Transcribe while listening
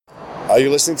Are you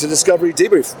listening to Discovery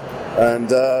Debrief? And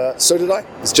so did I.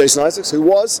 It's Jason Isaacs, who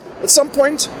was, at some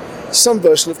point, some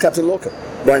version of Captain Lorca.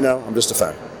 Right now, I'm just a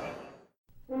fan.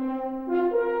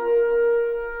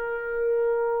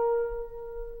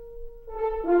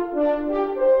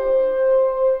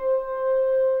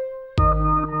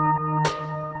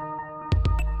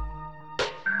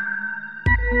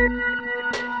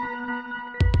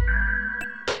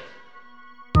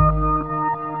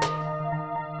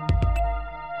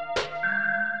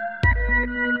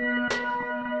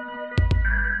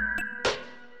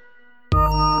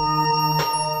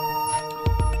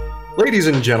 Ladies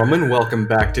and gentlemen, welcome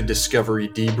back to Discovery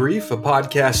Debrief, a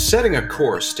podcast setting a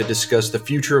course to discuss the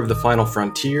future of the final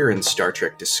frontier in Star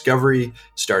Trek Discovery,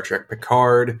 Star Trek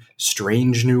Picard,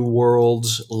 Strange New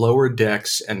Worlds, Lower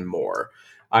Decks, and more.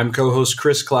 I'm co-host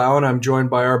Chris Clow, and I'm joined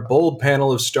by our bold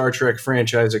panel of Star Trek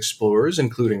franchise explorers,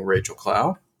 including Rachel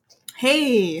Clow.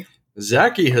 Hey!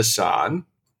 Zaki Hassan.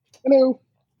 Hello.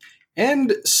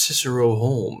 And Cicero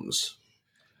Holmes.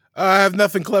 I have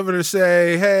nothing clever to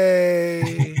say.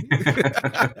 Hey,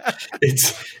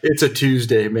 it's a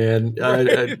Tuesday, man.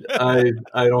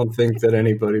 I don't think that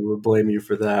anybody would blame you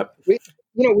for that.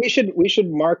 We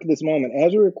should mark this moment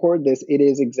as we record this. It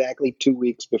is exactly 2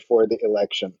 weeks before the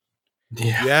election.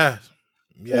 Yeah.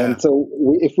 And so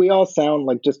if we all sound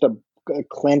like just a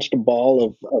clenched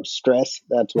ball of stress,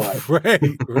 that's why. Right.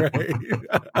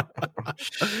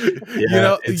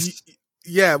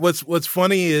 What's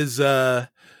funny is.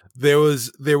 There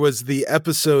was the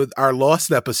episode, our lost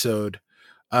episode,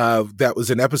 that was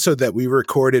an episode that we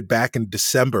recorded back in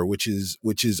December, which is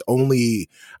only,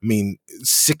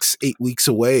 6-8 weeks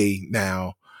away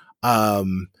now.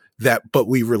 But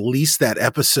we released that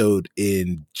episode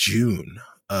in June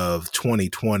of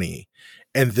 2020,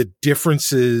 and the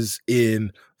differences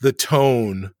in the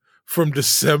tone from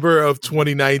December of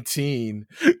 2019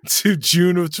 to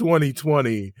June of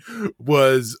 2020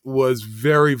 was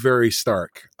very, very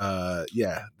stark.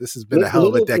 This has been a hell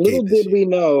of a decade. Little did we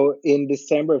know in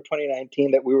December of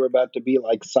 2019 that we were about to be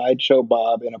like Sideshow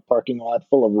Bob in a parking lot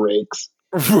full of rakes.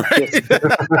 Right. For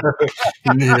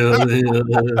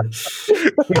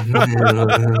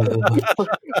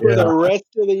the rest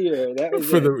of the year. That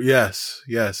was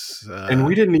yes. And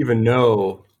we didn't even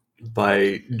know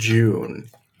by June.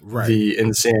 Right. The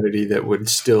insanity that would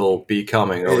still be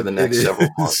coming over the next several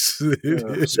months.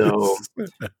 So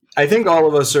I think all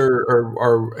of us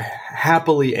are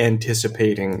happily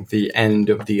anticipating the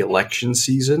end of the election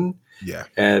season. Yeah.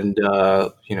 And,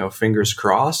 fingers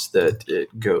crossed that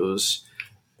it goes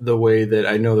the way that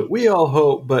I know that we all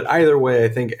hope. But either way, I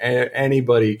think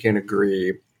anybody can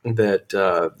agree that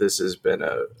this has been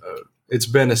it's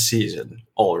been a season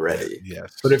already.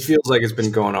 Yes. But it feels like it's been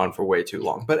going on for way too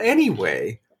long. But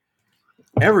anyway,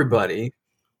 everybody,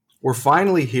 we're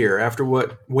finally here after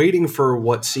waiting for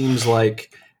what seems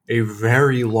like a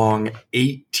very long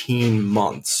 18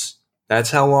 months. That's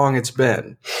how long it's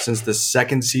been since the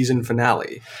second season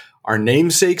finale. Our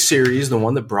namesake series, the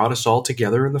one that brought us all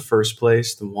together in the first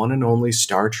place, the one and only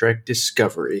Star Trek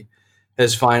Discovery,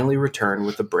 has finally returned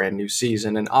with a brand new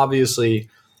season. And obviously,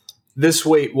 this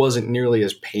wait wasn't nearly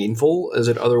as painful as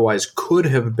it otherwise could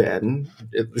have been,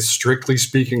 strictly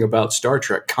speaking about Star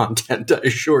Trek content, I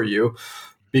assure you,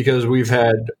 because we've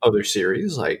had other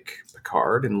series like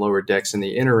Picard and Lower Decks in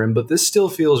the interim, but this still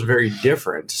feels very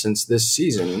different since this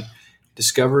season,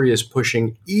 Discovery is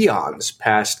pushing eons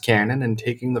past canon and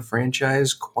taking the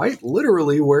franchise quite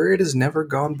literally where it has never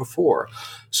gone before.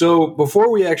 So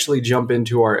before we actually jump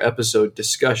into our episode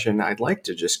discussion, I'd like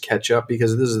to just catch up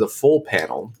because this is the full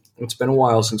panel. It's been a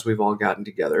while since we've all gotten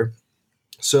together.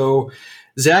 So,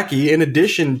 Zaki, in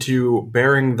addition to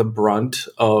bearing the brunt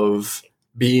of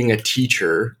being a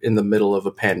teacher in the middle of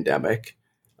a pandemic,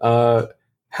 how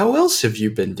else have you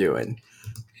been doing?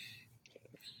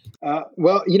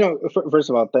 First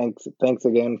of all, thanks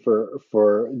again for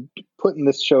putting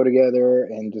this show together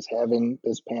and just having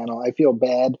this panel. I feel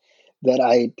bad that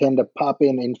I tend to pop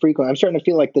in infrequently. I'm starting to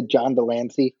feel like the John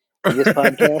Delancey of this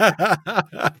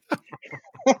podcast.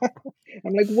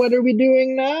 I'm like, what are we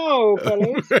doing now,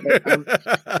 fellows?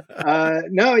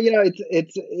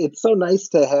 It's so nice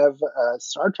to have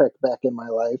Star Trek back in my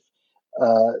life.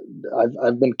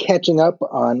 I've been catching up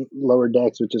on Lower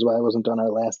Decks, which is why I wasn't on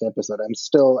our last episode. I'm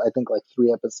still, I think, like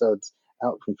 3 episodes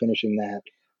out from finishing that.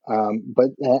 But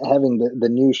having the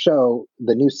new show,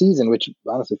 the new season, which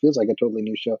honestly feels like a totally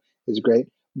new show, is great.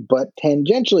 But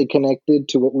tangentially connected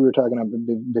to what we were talking about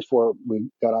before we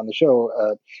got on the show,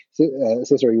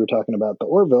 Cicero, you were talking about The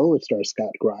Orville, which stars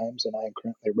Scott Grimes, and I am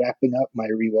currently wrapping up my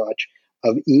rewatch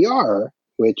of ER,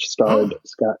 which starred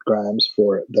Scott Grimes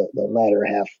for the latter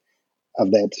half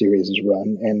of that series'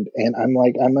 run, and I'm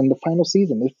like, I'm in the final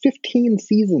season. There's 15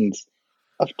 seasons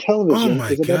of television Oh my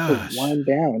is about gosh. to wind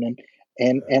down,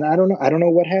 and I don't know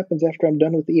what happens after I'm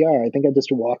done with ER. I think I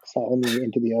just walk solemnly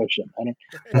into the ocean. I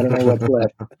don't know what's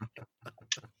left.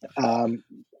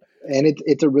 And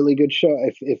it's a really good show.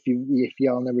 If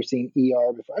y'all never seen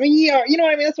ER before, I mean ER,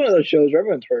 that's one of those shows where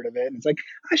everyone's heard of it, and it's like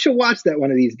I should watch that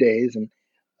one of these days. And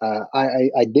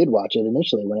I did watch it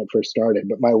initially when it first started,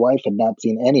 but my wife had not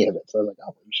seen any of it, so I was like,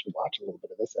 oh, you should watch a little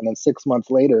bit of this. And then 6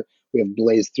 months later, we have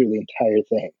blazed through the entire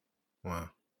thing. Wow.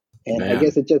 And Man. I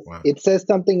guess it says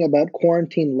something about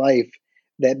quarantine life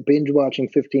that binge watching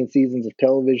 15 seasons of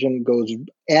television goes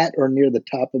at or near the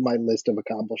top of my list of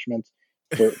accomplishments.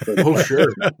 Oh, sure.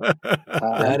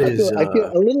 I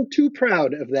feel a little too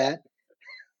proud of that.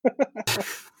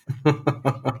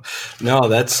 No,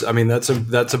 that's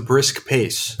a brisk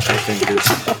pace, I think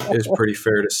is pretty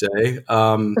fair to say.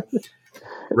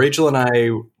 Rachel and I,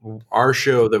 our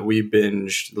show that we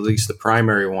binged, at least the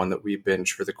primary one that we binged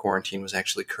for the quarantine, was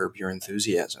actually Curb Your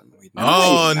Enthusiasm.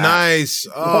 Nice.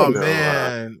 Oh, You know,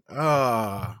 man.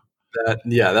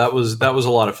 that was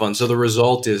a lot of fun. So the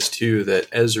result is too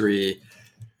that Esri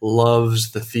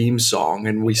loves the theme song,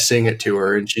 and we sing it to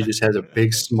her, and she just has a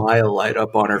big smile light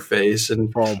up on her face.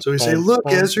 And so we say, "Look,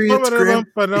 Esri, it's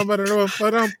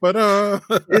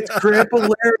Grandpa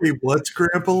Larry. What's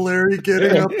Grandpa Larry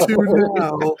getting up to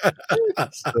now?"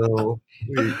 So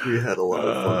we had a lot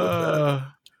of fun with that.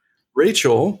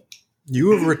 Rachel, you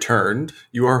have returned.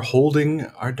 You are holding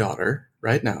our daughter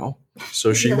right now,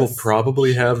 so she will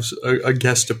probably have a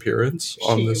guest appearance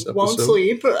on this episode. Won't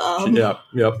sleep.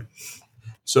 Yep.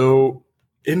 So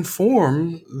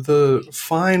inform the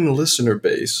fine listener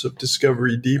base of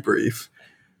Discovery Debrief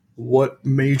what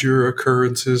major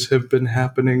occurrences have been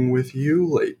happening with you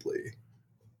lately.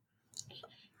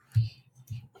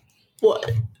 What?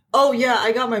 Oh, yeah,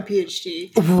 I got my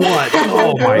PhD. What?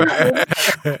 Oh, my God.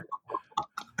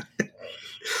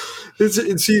 This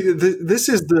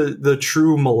is the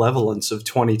true malevolence of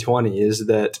 2020, is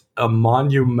that a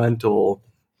monumental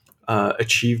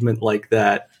achievement like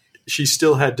that, she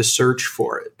still had to search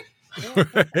for it,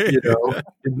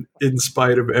 in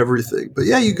spite of everything. But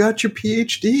yeah, you got your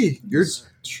PhD.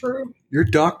 True. You're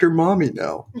Dr. Mommy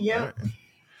now. Yeah.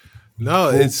 No,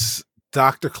 it's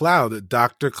Dr. Cloud.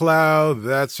 Dr. Cloud,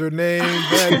 that's her name.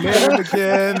 That name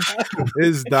again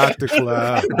is Dr.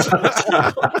 Cloud.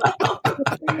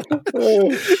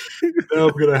 Now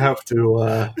I'm gonna have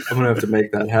to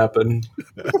make that happen,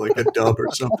 like a dub or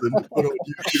something. Put on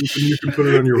YouTube, and you can put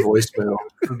it on your voicemail.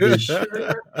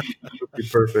 That'd be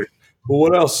perfect. Well,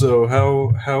 what else? So,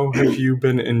 how have you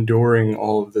been enduring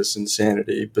all of this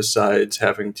insanity besides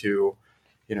having to,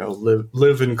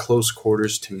 live in close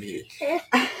quarters to me?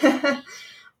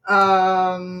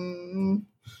 I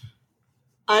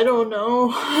don't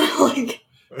know.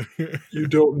 You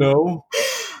don't know?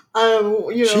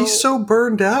 She's so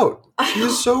burned out. She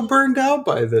is so burned out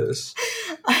by this.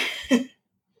 What?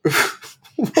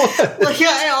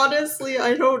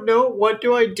 I don't know. What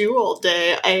do I do all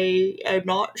day? I'm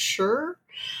not sure.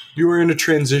 You were in a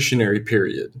transitionary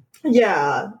period.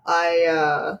 Yeah,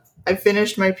 I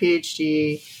finished my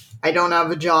PhD. I don't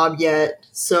have a job yet,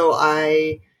 so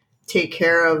I take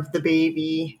care of the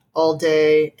baby all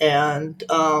day, and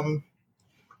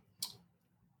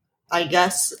I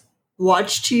guess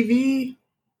watch TV.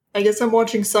 I guess I'm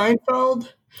watching Seinfeld.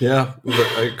 Yeah,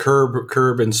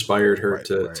 Curb inspired her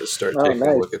to start taking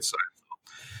a look at Seinfeld.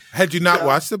 Had you not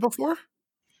watched it before?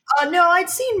 No, I'd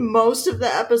seen most of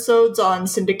the episodes on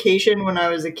syndication when I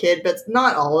was a kid, but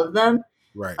not all of them.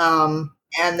 Right.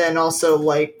 And then also,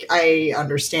 I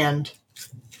understand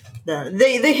that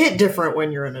they hit different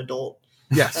when you're an adult.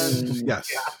 Yes.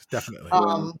 Definitely.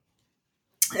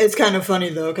 It's kind of funny,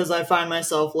 though, because I find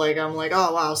myself I'm like,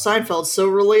 oh, wow, Seinfeld's so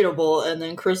relatable. And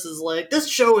then Chris is like, this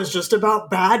show is just about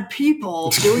bad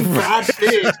people doing bad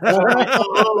things. I'm like,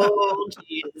 oh,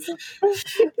 jeez.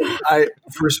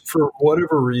 For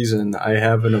whatever reason, I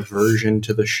have an aversion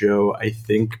to the show, I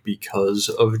think because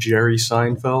of Jerry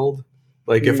Seinfeld.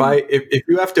 If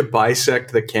you have to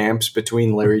bisect the camps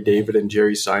between Larry David and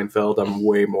Jerry Seinfeld, I'm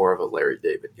way more of a Larry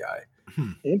David guy.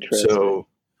 Interesting. So,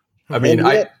 I mean,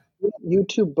 you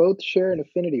two both share an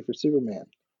affinity for Superman.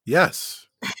 Yes.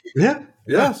 Yeah.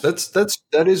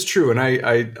 That is true, and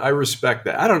I respect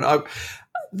that. I don't know.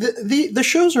 The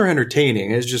shows are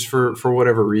entertaining. It's just for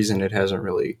whatever reason it hasn't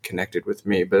really connected with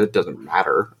me, but it doesn't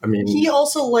matter. I mean, he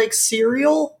also likes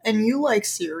cereal, and you like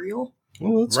cereal.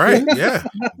 Well, that's right. good. Yeah.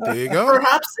 There you go.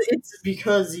 Perhaps it's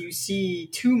because you see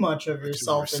too much of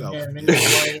yourself in him, and you're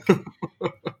like,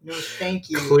 No, thank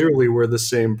you. Clearly, we're the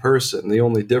same person. The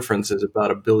only difference is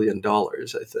about $1 billion,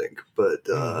 I think. But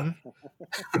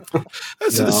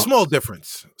That's no. a small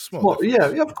difference. Well,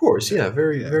 difference. yeah, of course,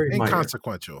 very minor.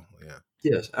 Inconsequential. Yeah.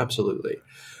 Yes, absolutely.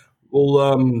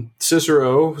 Well,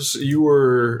 Cicero, you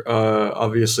were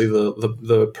obviously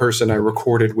the person I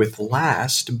recorded with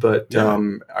last, but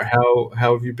how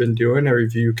have you been doing? Or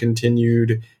have you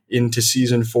continued into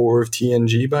season 4 of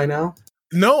TNG by now?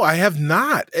 No, I have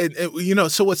not. And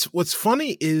so what's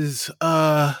funny is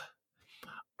I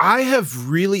have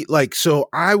really so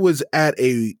I was at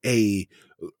a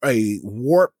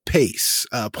warp pace,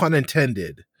 pun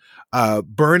intended,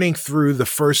 burning through the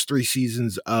first 3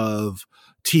 seasons of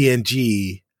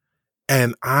TNG,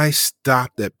 and I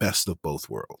stopped at Best of Both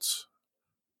Worlds.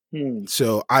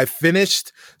 So I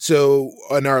finished. So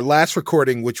on our last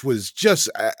recording, which was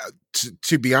just,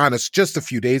 to be honest, just a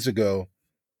few days ago,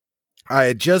 I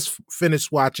had just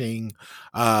finished watching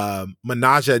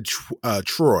Menage a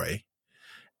Troy,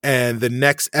 and the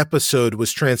next episode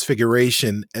was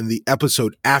Transfiguration, and the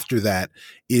episode after that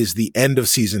is the end of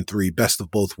season 3, Best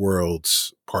of Both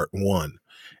Worlds, part 1.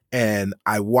 And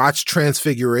I watched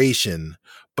Transfiguration,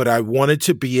 but I wanted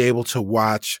to be able to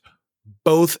watch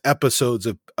both episodes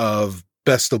of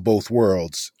Best of Both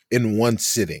Worlds in one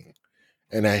sitting.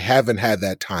 And I haven't had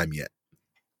that time yet.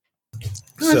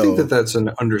 I think that's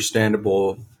an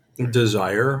understandable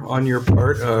desire on your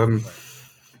part.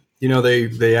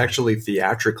 They actually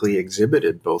theatrically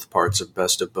exhibited both parts of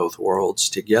Best of Both Worlds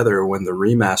together when the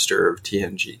remaster of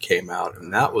TNG came out,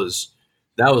 and that was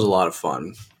a lot of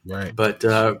fun. Right. But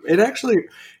it actually,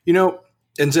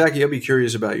 and Zachy, I'll be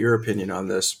curious about your opinion on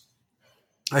this.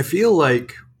 I feel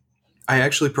like I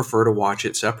actually prefer to watch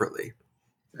it separately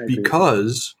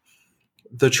because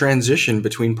the transition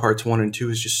between parts 1 and 2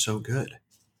 is just so good.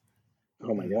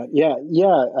 Oh my God. Yeah.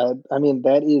 I mean,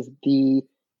 that is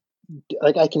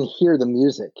I can hear the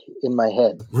music in my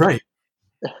head. Right.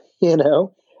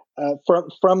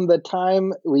 From the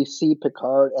time we see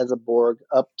Picard as a Borg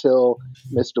up till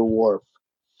Mr. Worf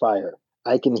fire,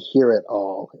 I can hear it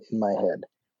all in my head.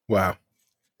 Wow.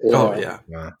 Yeah. Oh yeah.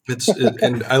 Wow.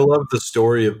 And I love the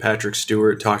story of Patrick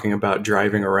Stewart talking about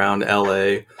driving around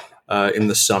LA in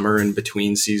the summer in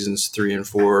between seasons 3 and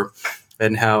 4,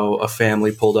 and how a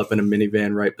family pulled up in a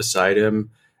minivan right beside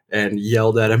him and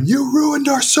yelled at him, "You ruined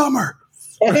our summer."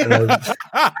 But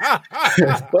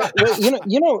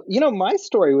my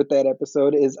story with that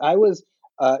episode is I was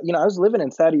living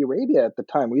in Saudi Arabia at the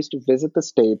time. We used to visit the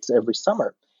States every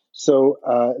summer. So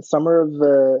summer of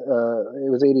it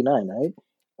was 89, right?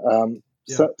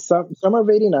 Summer of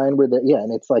 89, where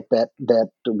and it's like that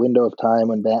window of time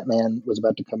when Batman was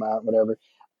about to come out, whatever.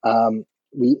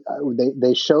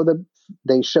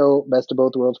 They show Best of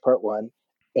Both Worlds Part 1,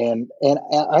 and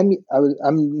I'm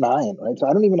 9, right? So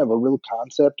I don't even have a real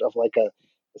concept of like a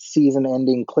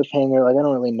season-ending cliffhanger. Like I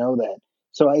don't really know that.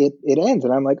 So it ends,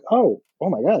 and I'm like, oh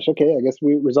my gosh, okay, I guess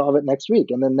we resolve it next week.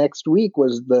 And then next week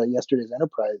was the Yesterday's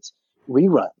Enterprise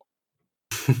rerun.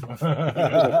 I was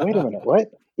like, wait a minute, what?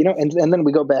 And then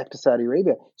we go back to Saudi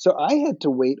Arabia. So I had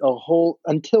to wait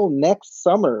until next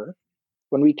summer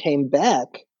when we came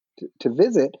back to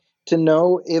visit to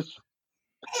know if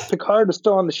Picard was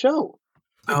still on the show.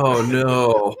 Oh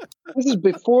no! This is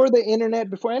before the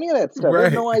internet, before any of that stuff. Right. I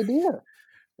had no idea.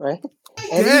 Right?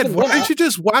 Dad, why don't you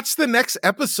just watch the next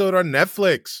episode on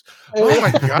Netflix? Oh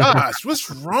my gosh, what's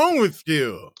wrong with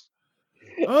you?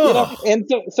 Oh. And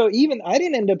so even I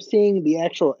didn't end up seeing the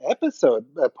actual episode,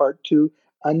 part 2,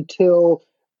 until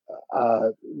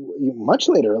much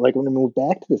later, like when we moved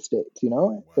back to the States.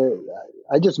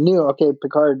 I just knew, okay,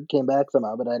 Picard came back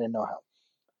somehow, but I didn't know how.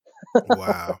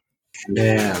 Wow.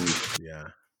 Man. Yeah.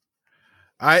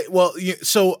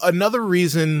 So another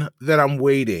reason that I'm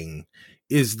waiting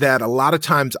is that a lot of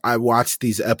times I watch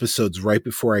these episodes right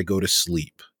before I go to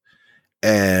sleep.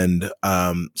 And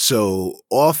so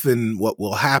often what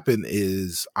will happen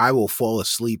is I will fall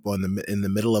asleep in the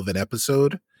middle of an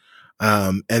episode,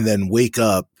 and then wake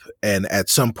up, and at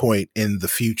some point in the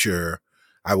future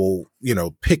I will,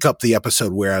 pick up the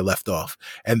episode where I left off.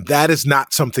 And that is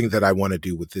not something that I want to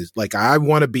do with this. Like, I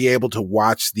want to be able to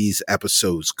watch these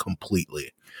episodes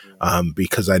completely,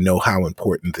 because I know how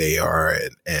important they are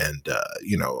and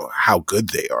how good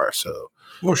they are. So,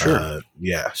 well, sure.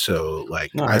 So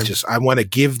I want to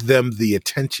give them the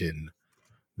attention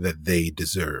that they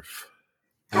deserve.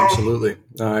 Absolutely.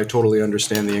 I totally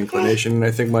understand the inclination, and I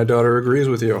think my daughter agrees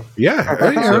with you.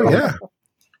 Yeah.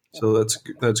 So that's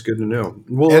good to know.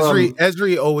 Well,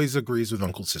 Esri always agrees with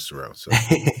Uncle Cicero. So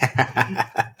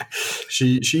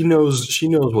she knows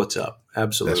what's up.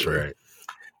 Absolutely. That's right.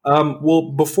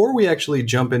 Well, before we actually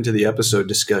jump into the episode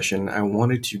discussion, I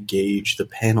wanted to gauge the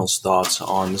panel's thoughts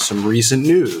on some recent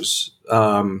news.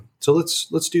 So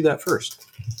let's do that first.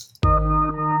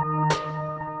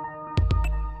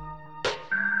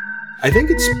 I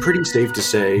think it's pretty safe to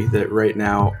say that right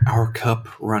now our cup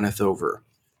runneth over,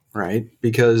 right?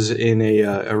 Because in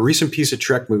a recent piece of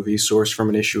Trek movie sourced from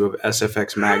an issue of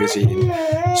SFX magazine,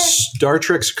 Star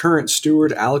Trek's current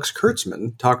steward Alex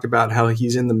Kurtzman talked about how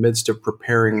he's in the midst of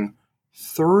preparing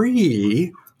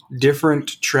 3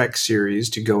 different Trek series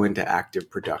to go into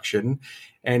active production.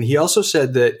 And he also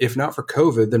said that if not for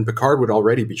COVID, then Picard would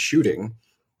already be shooting.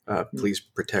 Please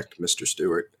protect Mr.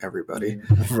 Stewart, everybody.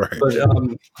 Right. But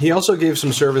he also gave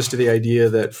some service to the idea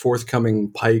that forthcoming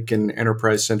Pike and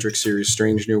Enterprise-centric series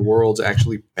Strange New Worlds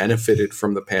actually benefited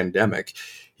from the pandemic.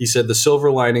 He said the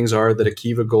silver linings are that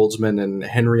Akiva Goldsman and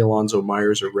Henry Alonso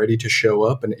Myers are ready to show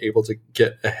up and able to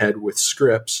get ahead with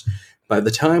scripts. By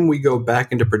the time we go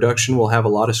back into production, we'll have a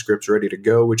lot of scripts ready to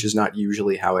go, which is not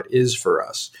usually how it is for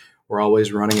us. We're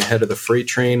always running ahead of the freight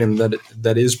train, and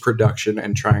that is production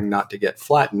and trying not to get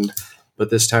flattened. But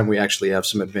this time we actually have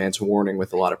some advance warning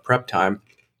with a lot of prep time.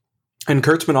 And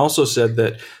Kurtzman also said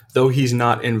that though he's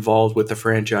not involved with the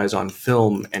franchise on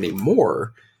film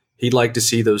anymore, he'd like to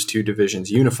see those 2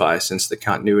 divisions unify, since the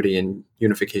continuity and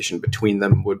unification between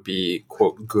them would be,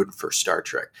 quote, good for Star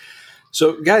Trek.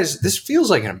 So, guys, this feels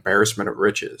like an embarrassment of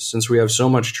riches, since we have so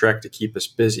much Trek to keep us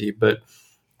busy. But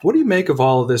what do you make of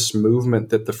all of this movement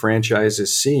that the franchise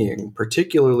is seeing,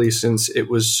 particularly since it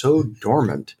was so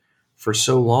dormant for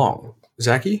so long?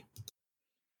 Zachy?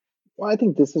 Well, I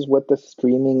think this is what the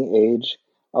streaming age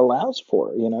allows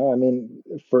for. I mean,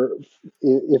 if we're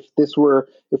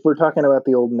talking about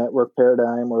the old network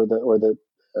paradigm or the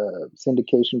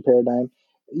syndication paradigm,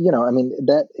 I mean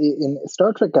that in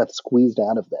Star Trek got squeezed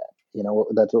out of that.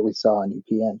 That's what we saw on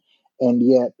UPN, and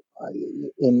yet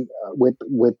with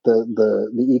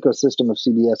the ecosystem of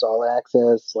CBS All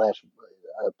Access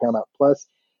 / Paramount Plus,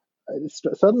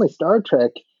 suddenly Star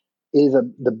Trek is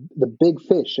the big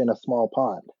fish in a small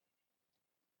pond,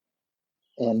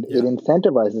 and it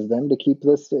incentivizes them to keep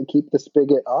the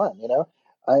spigot on.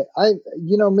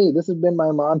 This has been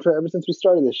my mantra ever since we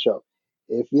started this show.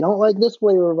 If you don't like this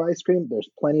flavor of ice cream, there's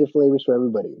plenty of flavors for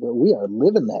everybody. But we are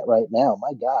living that right now.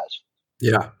 My gosh.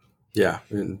 Yeah,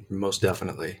 most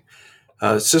definitely.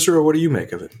 Cicero, what do you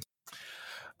make of it?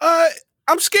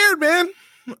 I'm scared, man.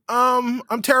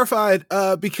 I'm terrified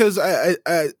because I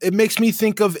it makes me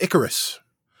think of Icarus.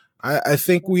 I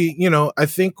think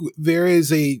there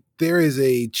is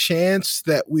a chance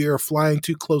that we are flying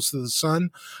too close to the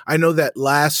sun. I know that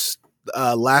last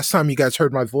time you guys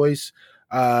heard my voice,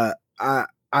 I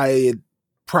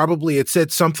had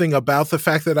said something about the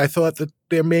fact that I thought that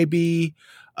there may be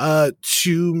I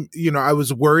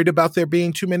was worried about there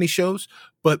being too many shows,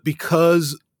 but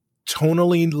because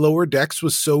tonally Lower Decks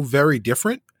was so very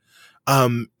different,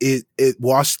 it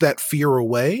washed that fear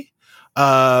away.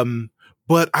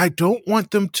 But I don't want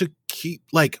them to keep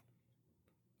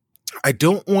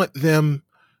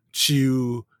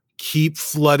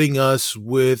flooding us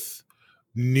with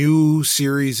new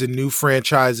series and new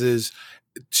franchises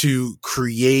to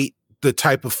create the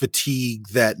type of fatigue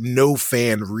that no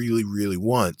fan really, really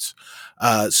wants.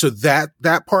 So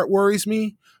that part worries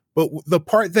me. But the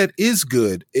part that is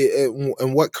good,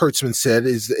 and what Kurtzman said,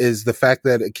 is the fact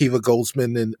that Akiva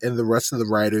Goldsman and the rest of the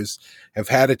writers have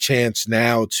had a chance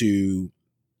now to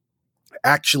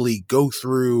actually go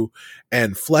through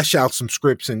and flesh out some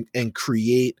scripts and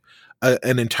create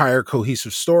an entire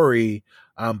cohesive story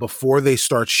before they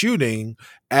start shooting.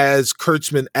 As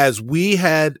Kurtzman, as we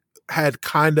had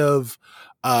kind of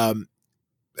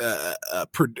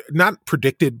not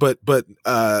predicted, but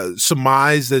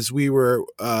surmised as we were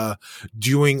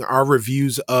doing our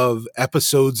reviews of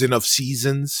episodes and of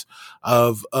seasons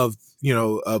of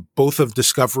both of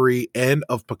Discovery and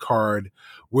of Picard,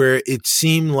 where it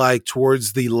seemed like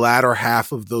towards the latter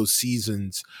half of those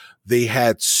seasons, they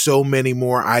had so many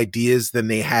more ideas than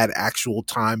they had actual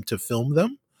time to film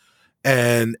them.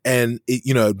 And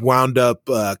it wound up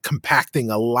compacting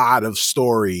a lot of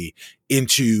story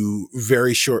into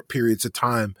very short periods of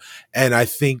time. And I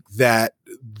think that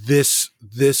this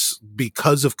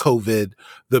because of COVID,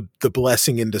 the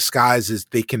blessing in disguise is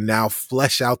they can now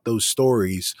flesh out those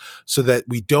stories so that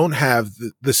we don't have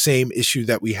the same issue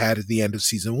that we had at the end of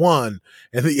season 1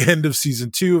 and the end of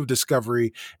season 2 of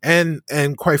Discovery, and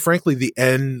quite frankly the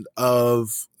end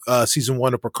of season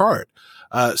 1 of Picard.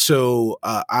 So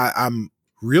I'm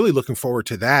really looking forward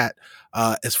to that.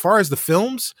 As far as the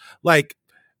films,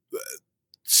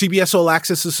 CBS All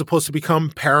Access is supposed to become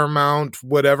Paramount,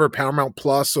 whatever, Paramount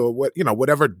Plus, or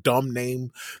whatever dumb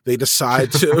name they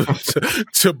decide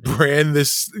to brand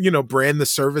this, brand the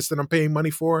service that I'm paying money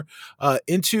for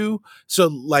into. So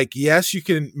like, yes, you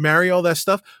can marry all that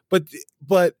stuff, but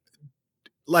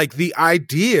like the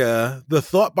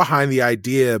thought behind the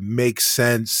idea makes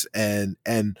sense and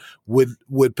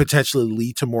would potentially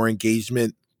lead to more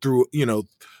engagement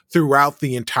throughout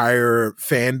the entire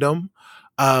fandom.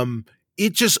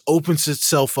 It just opens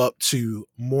itself up to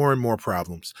more and more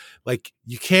problems. Like,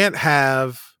 you can't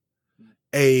have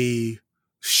a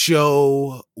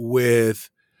show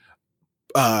with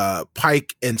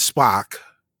Pike and Spock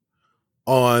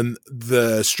on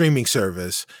the streaming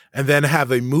service and then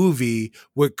have a movie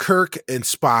with Kirk and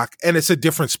Spock and it's a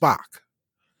different Spock,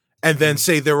 and then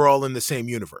say they're all in the same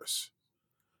universe.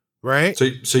 Right? So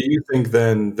you think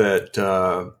then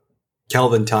that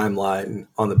Kelvin timeline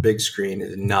on the big screen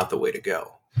is not the way to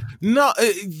go? No,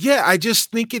 yeah, I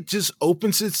just think it just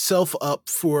opens itself up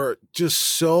for just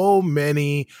so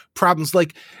many problems.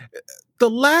 Like, the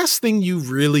last thing you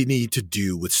really need to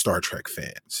do with Star Trek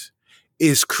fans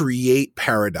is create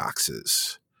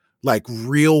paradoxes, like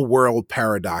real world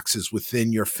paradoxes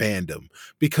within your fandom.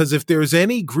 Because if there's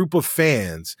any group of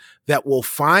fans that will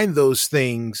find those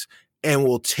things and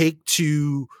will take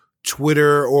to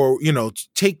Twitter or,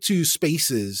 take to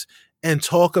spaces and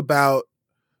talk about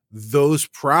those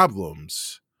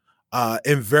problems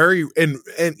in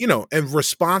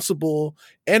responsible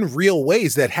and real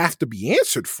ways that have to be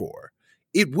answered for,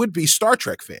 it would be Star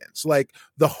Trek fans. Like,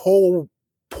 the whole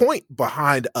point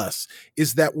behind us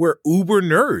is that we're uber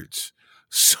nerds.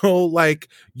 So like,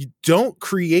 you don't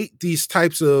create these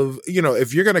types of,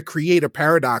 if you're going to create a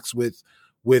paradox with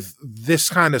this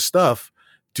kind of stuff,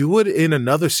 do it in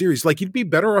another series. Like, you'd be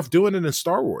better off doing it in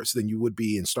Star Wars than you would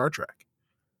be in Star Trek.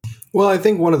 Well, I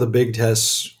think one of the big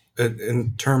tests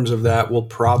in terms of that will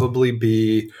probably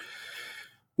be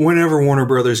whenever Warner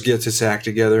Brothers gets its act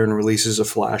together and releases a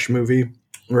Flash movie,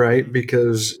 right?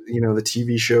 Because, the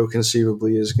TV show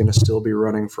conceivably is going to still be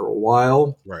running for a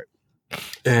while. Right.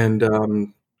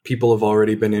 And people have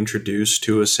already been introduced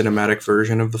to a cinematic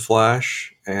version of The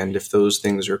Flash. And if those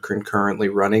things are concurrently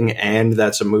running, and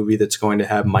that's a movie that's going to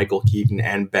have Michael Keaton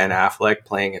and Ben Affleck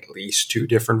playing at least two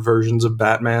different versions of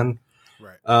Batman.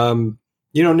 Right.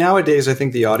 Nowadays, I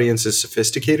think the audience is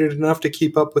sophisticated enough to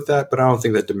keep up with that, but I don't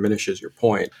think that diminishes your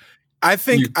point. I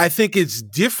think it's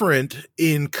different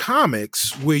in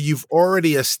comics where you've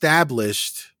already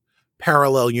established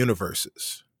parallel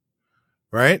universes,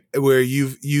 right? Where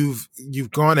you've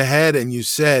gone ahead and you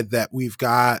said that we've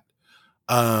got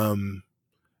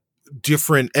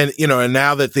different, and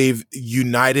now that they've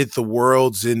united the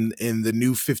worlds in the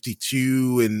New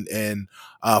 52 and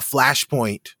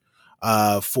Flashpoint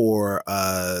for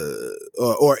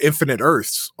or Infinite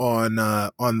Earths on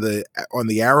the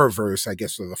Arrowverse, I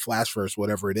guess, or the Flashverse,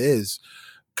 whatever it is.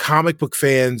 Comic book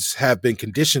fans have been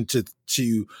conditioned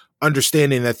to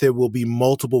understanding that there will be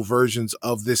multiple versions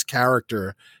of this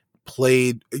character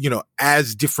played,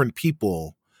 as different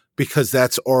people, because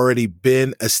that's already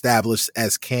been established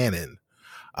as canon.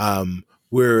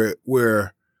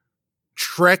 Where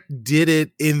Trek did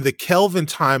it in the Kelvin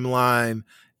timeline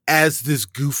as this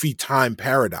goofy time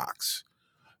paradox,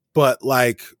 but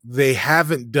like, they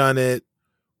haven't done it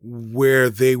where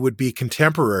they would be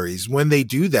contemporaries. When they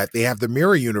do that, they have the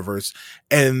mirror universe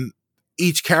and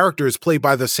each character is played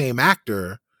by the same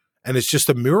actor, and it's just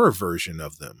a mirror version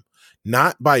of them,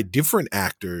 not by different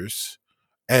actors.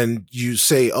 And you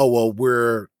say, oh, well,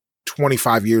 we're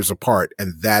 25 years apart,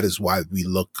 and that is why we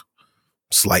look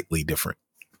slightly different.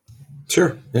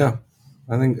 Sure. Yeah.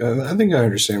 I think I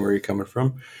understand where you're coming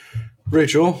from.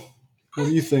 Rachel, what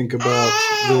do you think about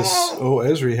this? Oh,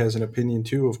 Esri has an opinion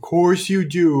too. Of course you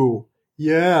do.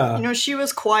 Yeah. She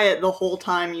was quiet the whole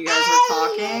time you guys were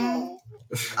talking.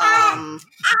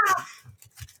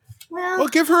 Well,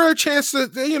 give her a chance to,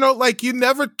 like, you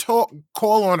never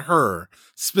call on her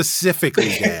specifically,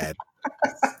 Dad.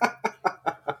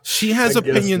 She has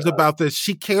opinions about this.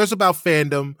 She cares about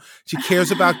fandom. She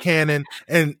cares about canon,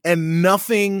 and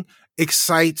nothing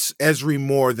excites Esri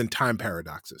more than time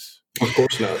paradoxes. Of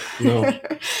course not. No.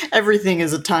 Everything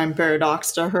is a time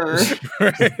paradox to her.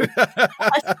 Got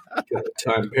a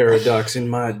time paradox in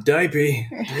my diaper.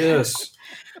 Yes.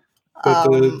 But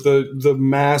the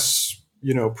mass,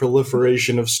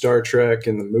 proliferation of Star Trek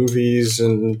and the movies,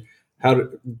 and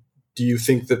do you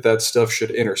think that stuff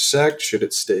should intersect? Should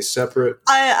it stay separate?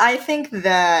 I think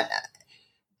that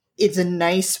it's a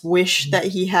nice wish that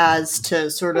he has to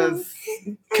sort of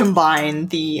combine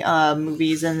the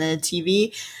movies and the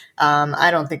TV.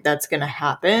 I don't think that's going to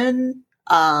happen.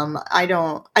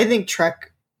 I think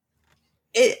Trek,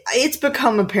 it's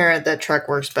become apparent that Trek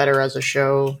works better as a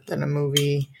show than a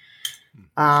movie.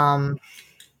 And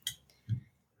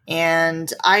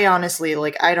I honestly,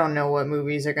 like, I don't know what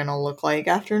movies are going to look like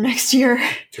after next year.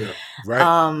 Sure.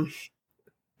 Right.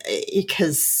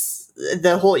 Because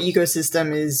the whole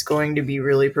ecosystem is going to be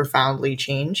really profoundly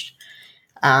changed.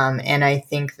 And I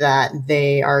think that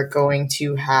they are going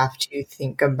to have to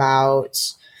think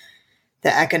about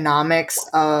the economics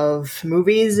of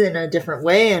movies in a different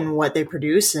way and what they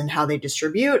produce and how they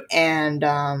distribute.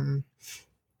 And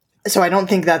so I don't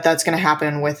think that that's going to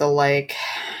happen with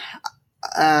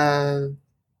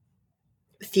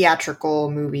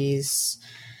theatrical movies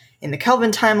in the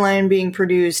Kelvin timeline being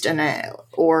produced,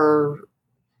 or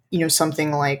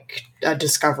something like a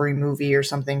Discovery movie or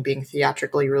something being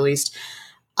theatrically released.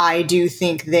 I do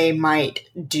think they might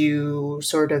do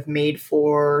sort of made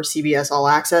for CBS All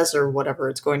Access or whatever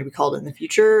it's going to be called in the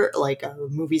future, like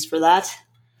movies for that.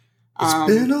 It's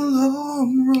been a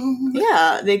long road.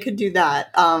 Yeah, they could do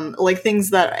that. Like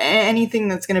anything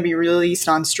that's going to be released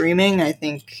on streaming, I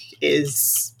think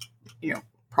is,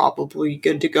 probably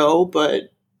good to go.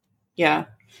 But yeah,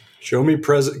 show me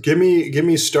give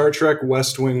me Star Trek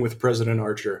West Wing with President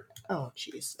Archer. Oh,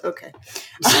 jeez. Okay.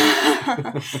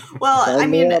 Well, I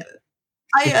mean,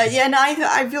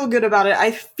 I feel good about it.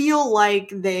 I feel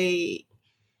like I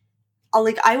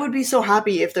would be so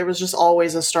happy if there was just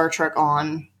always a Star Trek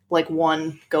on, like,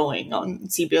 one going on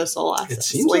CBS All Access. It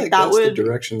seems like that's the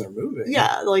direction they're moving.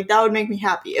 Yeah, like, that would make me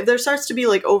happy. If there starts to be,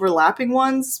 like, overlapping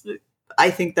ones,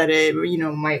 I think that it,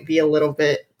 might be a little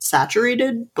bit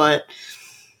saturated, but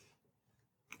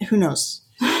who knows?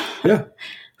 Yeah.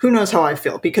 Who knows how I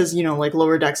feel? Because, like,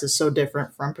 Lower Decks is so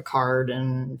different from Picard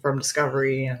and from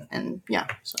Discovery and yeah.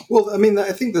 So. Well, I mean,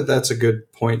 I think that that's a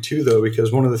good point too, though,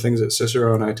 because one of the things that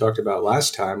Cicero and I talked about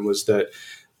last time was that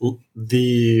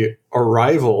the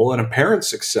arrival and apparent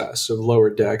success of Lower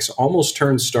Decks almost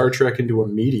turned Star Trek into a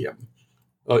medium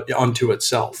unto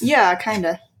itself. Yeah, kind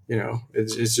of.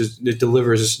 It's just, it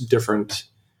delivers different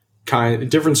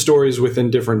stories within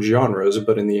different genres,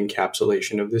 but in the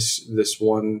encapsulation of this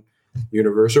one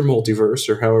universe or multiverse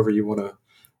or however you want to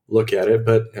look at it.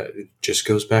 But it just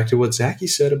goes back to what Zachy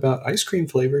said about ice cream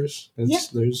flavors.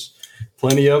 There's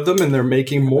plenty of them, and they're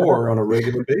making more on a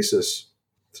regular basis.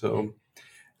 So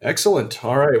excellent.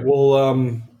 All right.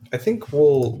 Well, I think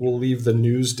we'll leave the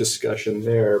news discussion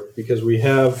there because we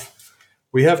have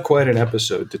quite an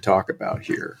episode to talk about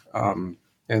here. And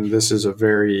this is a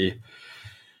very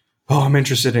I'm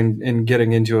interested in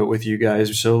getting into it with you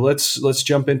guys. So let's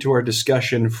jump into our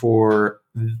discussion for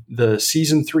the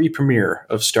season 3 premiere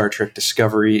of Star Trek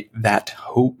Discovery, That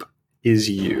Hope Is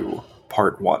You,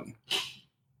 Part 1.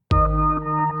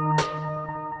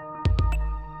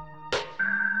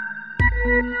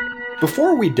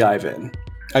 Before we dive in,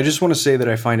 I just want to say that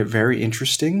I find it very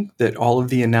interesting that all of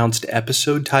the announced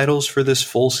episode titles for this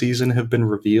full season have been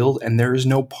revealed, and there is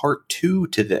no Part 2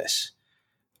 to this.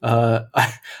 I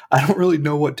don't really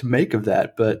know what to make of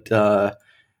that, but I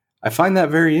find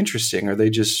that very interesting. Are they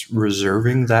just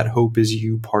reserving That Hope Is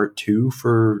You Part 2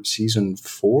 for season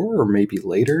 4 or maybe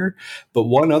later? But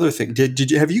one other thing,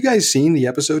 have you guys seen the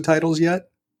episode titles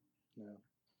yet? No.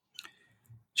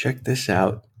 Check this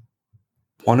out.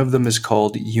 One of them is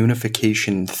called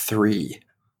Unification 3.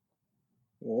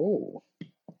 Oh.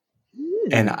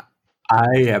 And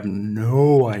I have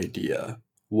no idea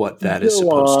what that is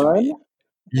supposed to be.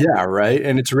 Yeah, right.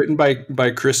 And it's written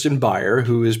by Kristen Beyer,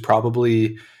 who is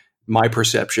probably, my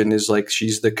perception is like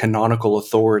she's the canonical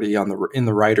authority in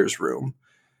the writer's room.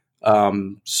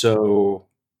 So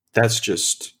that's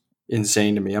just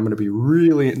insane to me. I'm going to be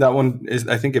that one is,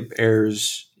 I think it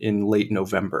airs in late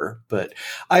November, but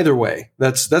either way,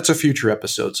 that's a future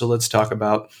episode. So let's talk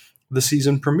about the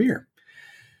season premiere.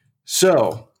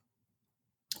 So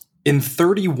in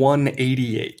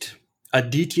 3188,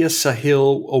 Aditya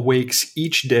Sahil awakes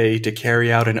each day to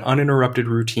carry out an uninterrupted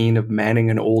routine of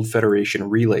manning an old Federation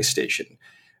relay station.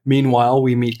 Meanwhile,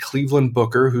 we meet Cleveland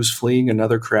Booker, who's fleeing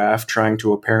another craft, trying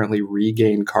to apparently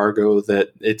regain cargo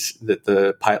that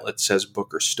the pilot says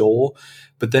Booker stole.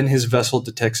 But then his vessel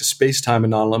detects a space-time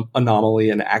anomaly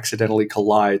and accidentally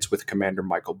collides with Commander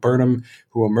Michael Burnham,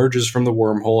 who emerges from the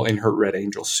wormhole in her Red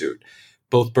Angel suit.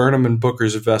 Both Burnham and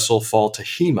Booker's vessel fall to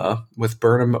Hema, with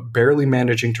Burnham barely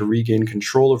managing to regain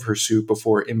control of her suit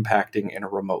before impacting in a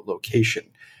remote location.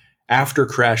 After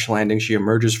crash landing, she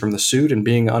emerges from the suit and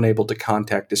being unable to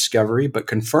contact Discovery, but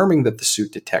confirming that the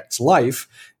suit detects life,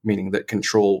 meaning that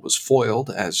control was foiled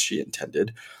as she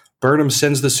intended, Burnham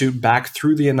sends the suit back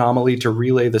through the anomaly to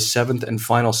relay the 7th and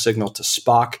final signal to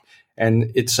Spock,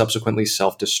 and it subsequently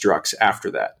self-destructs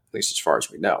after that, at least as far as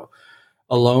we know.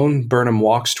 Alone, Burnham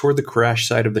walks toward the crash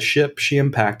site of the ship she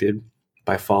impacted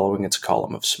by following its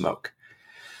column of smoke.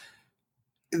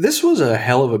 This was a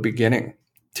hell of a beginning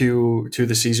to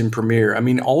the season premiere. I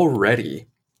mean, already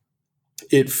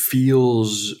it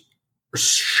feels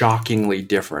shockingly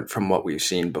different from what we've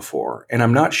seen before. And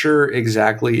I'm not sure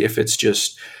exactly if it's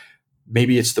just,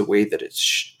 maybe it's the way that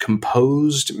it's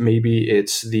composed. Maybe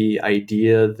it's the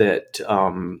idea that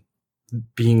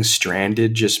being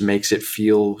stranded just makes it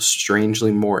feel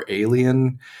strangely more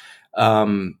alien.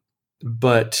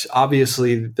 But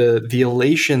obviously the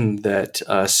elation that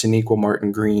Sonequa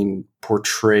Martin Green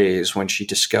portrays when she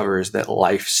discovers that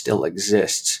life still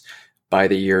exists by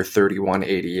the year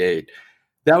 3188,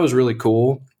 that was really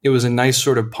cool. It was a nice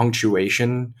sort of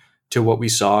punctuation to what we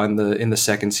saw in the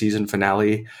second season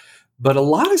finale. But a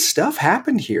lot of stuff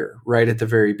happened here right at the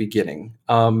very beginning.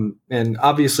 And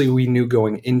obviously we knew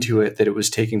going into it that it was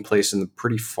taking place in the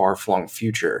pretty far-flung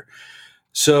future.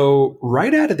 So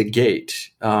right out of the gate,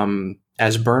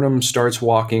 as Burnham starts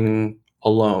walking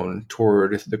alone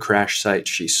toward the crash site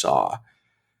she saw,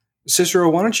 Cicero,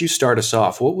 why don't you start us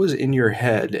off? What was in your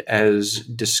head as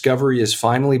Discovery is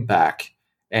finally back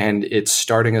and it's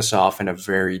starting us off in a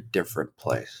very different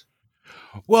place?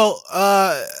 Well,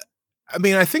 I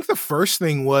mean, I think the first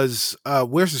thing was,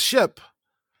 where's the ship?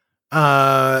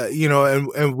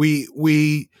 And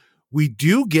we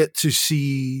do get to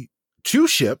see two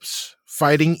ships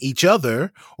fighting each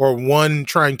other, or one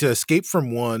trying to escape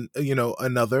from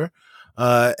another.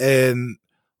 And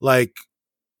like,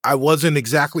 I wasn't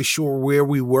exactly sure where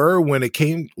we were when it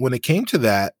came to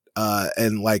that,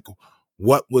 and like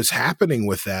what was happening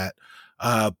with that.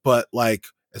 But like,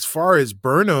 as far as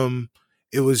Burnham,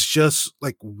 it was just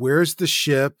like, where's the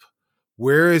ship?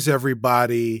 Where is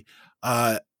everybody?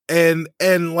 And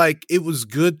like, it was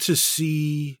good to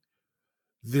see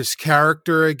this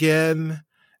character again,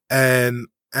 and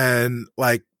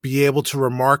like be able to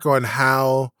remark on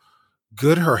how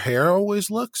good her hair always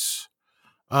looks.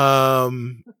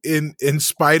 In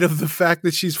spite of the fact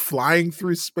that she's flying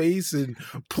through space and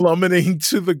plummeting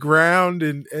to the ground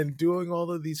and doing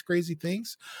all of these crazy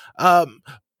things.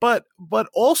 But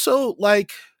also,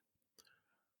 like,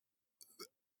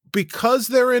 because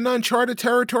they're in uncharted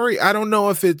territory, I don't know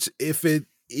if it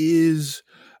is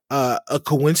a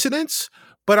coincidence,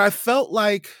 but I felt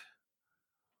like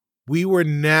we were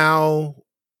now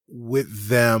with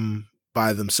them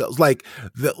by themselves, like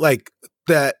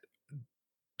that.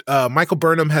 Michael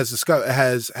Burnham has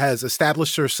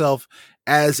established herself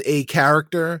as a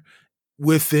character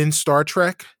within Star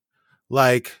Trek.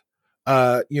 Like,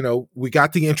 we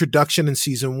got the introduction in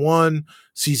season 1,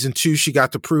 season 2, she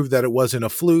got to prove that it wasn't a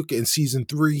fluke. In season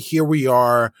 3, here we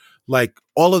are. Like,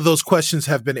 all of those questions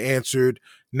have been answered.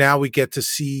 Now we get to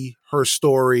see her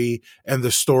story and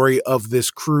the story of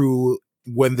this crew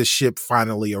when the ship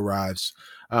finally arrives.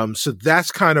 So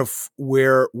that's kind of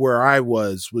where I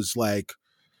was like,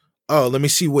 oh, let me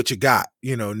see what you got.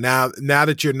 Now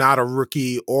that you're not a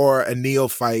rookie or a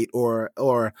neophyte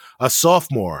or a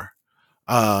sophomore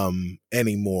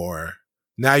anymore,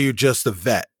 now you're just a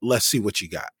vet. Let's see what you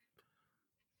got.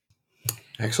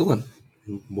 Excellent.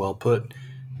 Well put.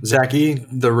 Zachy,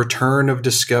 the return of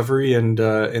Discovery and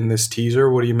in this teaser,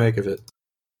 what do you make of it?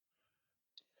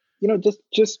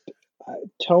 Just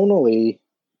tonally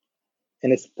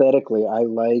and aesthetically, I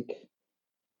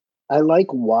like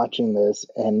watching this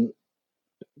and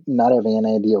not having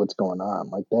any idea what's going on.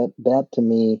 Like that to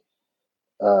me,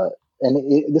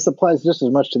 and this applies just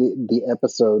as much to the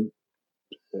episode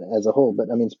as a whole. But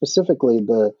I mean, specifically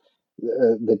the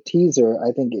teaser,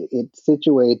 I think it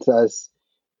situates us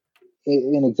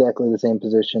in exactly the same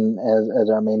position as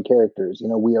our main characters.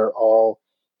 We are all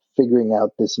figuring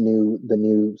out the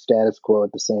new status quo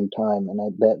at the same time, and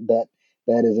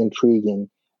that is intriguing.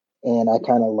 And I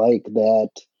kind of like that.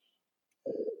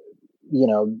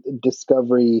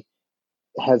 Discovery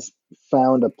has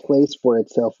found a place for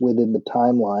itself within the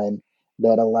timeline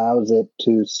that allows it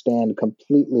to stand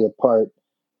completely apart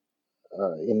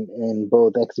in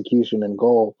both execution and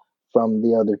goal from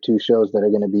the other two shows that are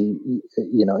going to be,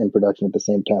 in production at the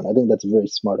same time. I think that's a very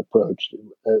smart approach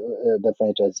that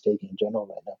franchise is taking in general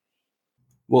right now.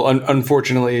 Well,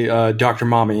 unfortunately, Dr.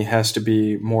 Mommy has to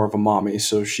be more of a mommy,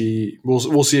 so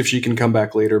we'll see if she can come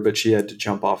back later. But she had to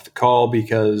jump off the call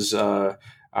because our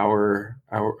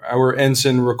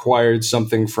ensign required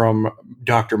something from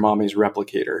Dr. Mommy's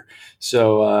replicator.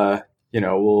 So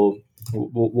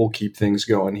we'll keep things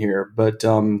going here. But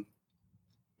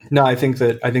no, I think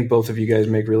both of you guys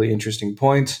make really interesting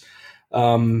points.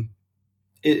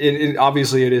 It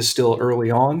obviously it is still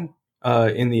early on.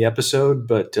 in the episode,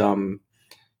 but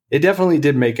it definitely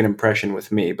did make an impression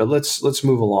with me. But let's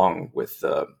move along with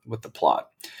the plot.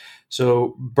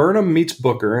 So Burnham meets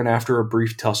Booker, and after a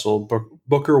brief tussle,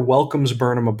 Booker welcomes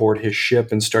Burnham aboard his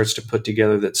ship and starts to put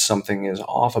together that something is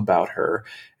off about her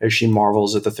as she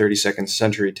marvels at the 32nd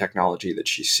century technology that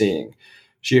she's seeing.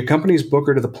 She accompanies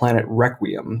Booker to the planet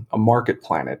Requiem, a market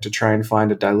planet, to try and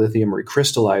find a dilithium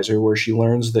recrystallizer where she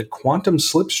learns that quantum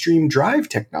slipstream drive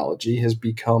technology has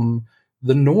become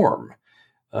the norm.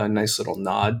 A nice little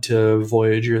nod to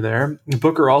Voyager there.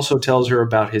 Booker also tells her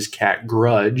about his cat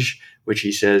Grudge, which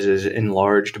he says is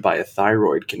enlarged by a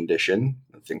thyroid condition.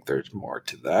 I think there's more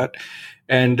to that.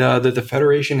 And that the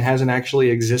Federation hasn't actually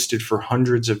existed for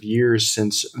hundreds of years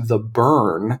since the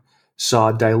burn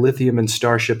saw dilithium and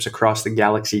starships across the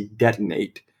galaxy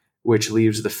detonate, which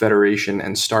leaves the Federation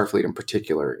and Starfleet in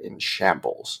particular in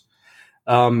shambles.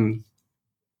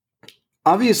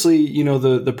 Obviously, you know,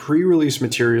 the pre-release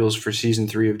materials for season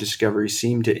 3 of Discovery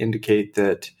seem to indicate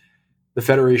that the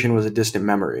Federation was a distant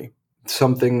memory.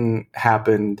 Something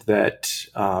happened that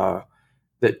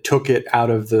that took it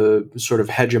out of the sort of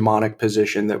hegemonic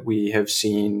position that we have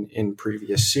seen in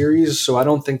previous series. So I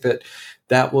don't think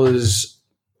that was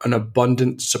an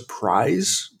abundant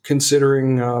surprise,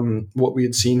 considering what we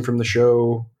had seen from the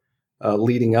show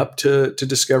leading up to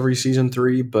Discovery season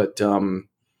 3. But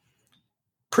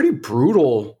pretty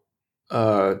brutal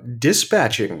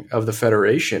dispatching of the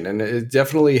Federation, and it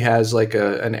definitely has like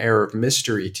an air of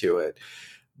mystery to it.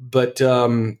 But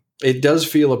it does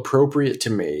feel appropriate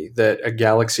to me that a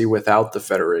galaxy without the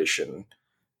Federation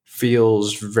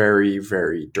feels very,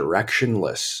 very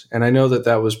directionless. And I know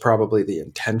that was probably the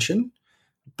intention,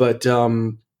 but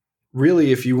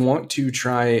really, if you want to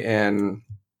try and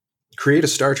create a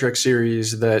Star Trek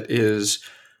series that is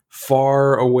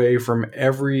far away from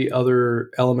every other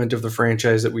element of the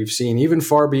franchise that we've seen, even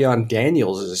far beyond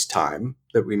Daniels' time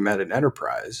that we met in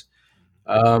Enterprise,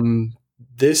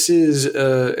 this is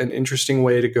an interesting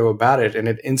way to go about it, and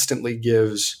it instantly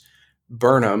gives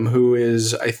Burnham, who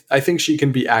is, I think she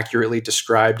can be accurately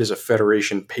described as a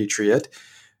Federation patriot.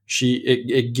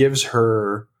 It gives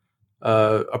her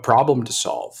a problem to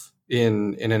solve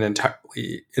in an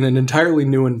entirely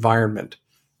new environment,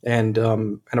 and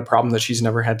a problem that she's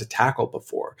never had to tackle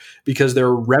before, because there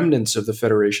are remnants of the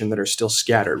Federation that are still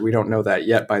scattered. We don't know that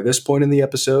yet by this point in the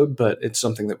episode, but it's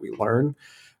something that we learn.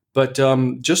 But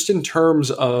just in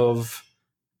terms of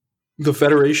the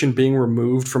Federation being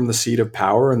removed from the seat of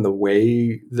power and the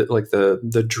way that, like,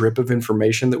 the drip of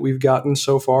information that we've gotten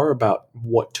so far about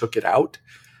what took it out,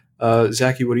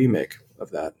 Zachy, what do you make of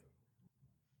that?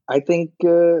 I think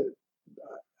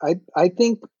I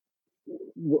think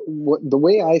what the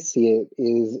way I see it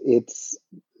is it's,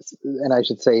 and I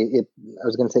should say it, I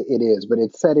was going to say it is, but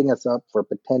it's setting us up for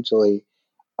potentially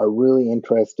a really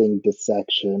interesting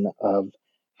dissection of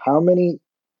how many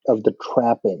of the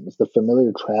trappings, the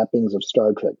familiar trappings of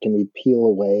Star Trek, can we peel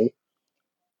away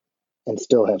and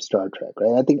still have Star Trek,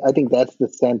 right? I think that's the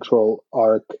central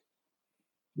arc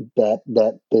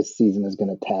that this season is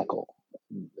going to tackle,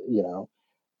 you know.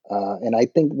 And I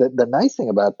think that the nice thing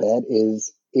about that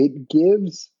is it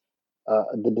gives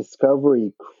the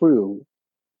Discovery crew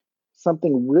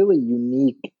something really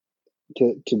unique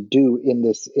to do in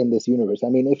this universe. I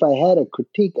mean, if I had a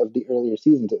critique of the earlier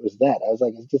seasons, it was that. I was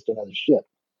like, it's just another ship,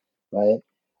 right?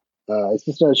 It's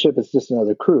just another ship. It's just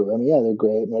another crew. I mean, yeah, they're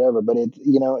great and whatever, but it's,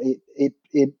 you know,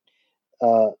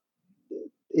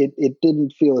 it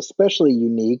didn't feel especially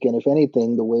unique. And if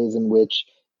anything, the ways in which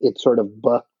it sort of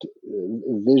bucked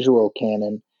visual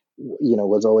canon, you know,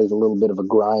 was always a little bit of a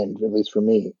grind, at least for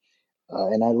me.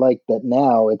 And I like that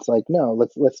now. It's like, no,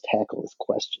 let's tackle this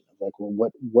question of like,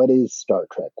 well, what is Star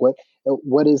Trek?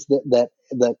 What is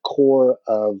that core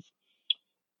of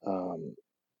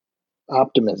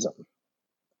optimism?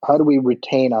 How do we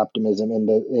retain optimism in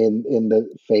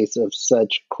the face of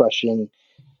such crushing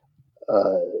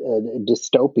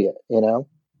dystopia? You know.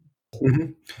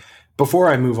 Mm-hmm. Before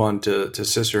I move on to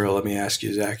Cicero, let me ask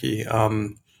you, Zachy.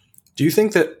 Do you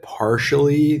think that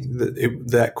partially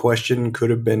that question could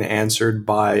have been answered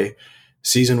by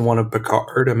season 1 of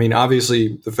Picard? I mean,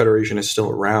 obviously the Federation is still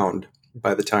around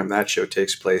by the time that show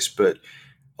takes place, but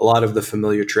a lot of the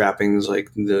familiar trappings,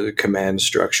 like the command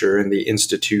structure and the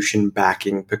institution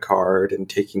backing Picard and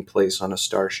taking place on a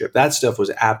starship, that stuff was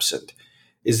absent.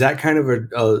 Is that kind of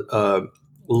a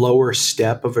lower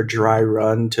step of a dry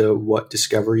run to what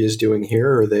Discovery is doing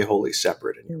here, or are they wholly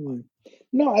separate in your mind?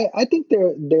 No, I think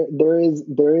there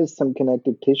is some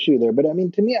connective tissue there, but I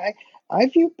mean, to me, I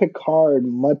view Picard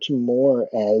much more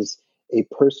as a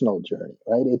personal journey,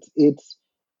 right?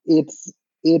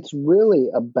 It's really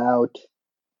about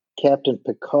Captain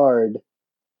Picard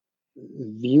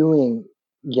viewing,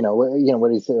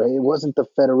 what he said. Right? It wasn't the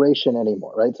Federation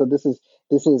anymore, right? So this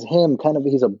is him. Kind of,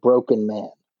 he's a broken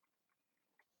man,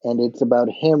 and it's about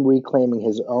him reclaiming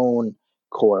his own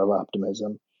core of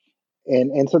optimism.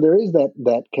 And so there is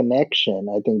that connection.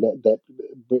 I think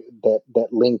that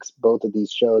links both of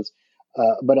these shows.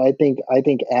 But I think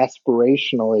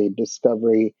aspirationally,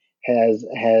 Discovery has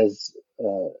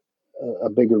a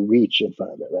bigger reach in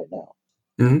front of it right now.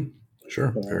 Mm-hmm.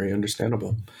 Sure, very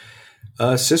understandable.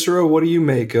 Cicero, what do you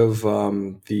make of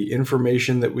the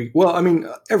information that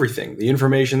everything, the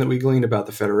information that we gleaned about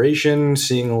the Federation,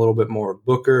 seeing a little bit more of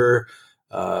Booker,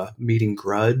 meeting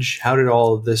Grudge? How did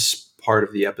all of this part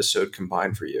of the episode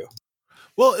combine for you?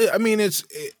 Well, I mean,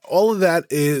 all of that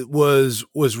was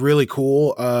really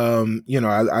cool.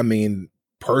 I mean,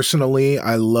 personally,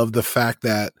 I love the fact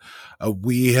that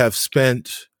we have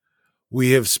spent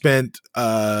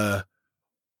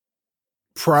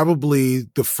probably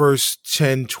the first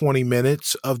 10, 20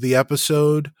 minutes of the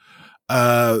episode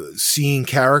seeing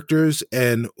characters.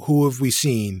 And who have we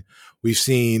seen? We've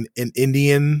seen an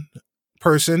Indian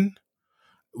person,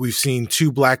 we've seen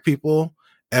 2 Black people,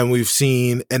 and we've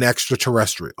seen an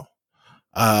extraterrestrial.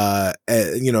 We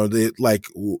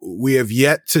have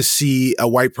yet to see a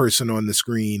white person on the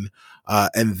screen.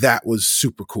 And that was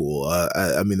super cool.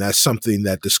 I mean, that's something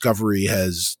that Discovery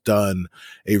has done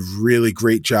a really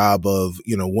great job of.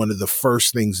 One of the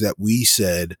first things that we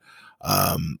said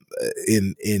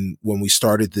in when we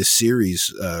started this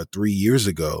series 3 years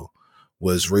ago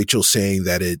was Rachel saying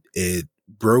that it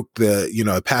broke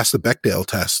it passed the Bechdel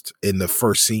test in the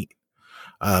first scene.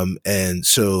 And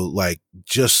so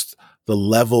just the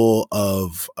level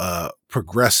of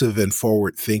progressive and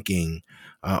forward thinking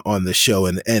on the show,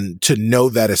 and to know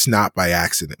that it's not by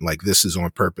accident, this is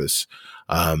on purpose,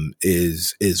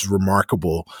 is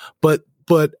remarkable. But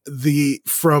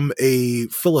from a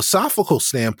philosophical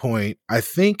standpoint, I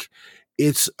think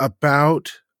it's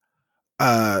about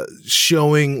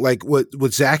showing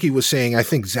what Zachy was saying. I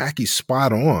think Zachy's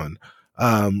spot on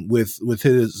with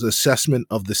his assessment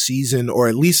of the season, or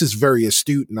at least is very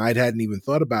astute, and I hadn't even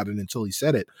thought about it until he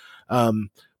said it.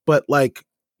 But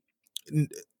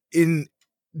in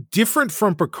different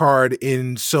from Picard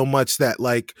in so much that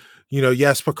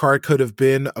yes, Picard could have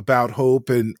been about hope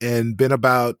and been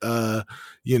about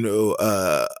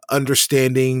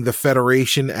understanding the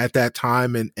Federation at that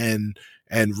time and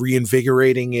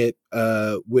reinvigorating it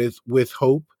with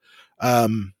hope.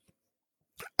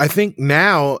 I think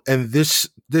now, and this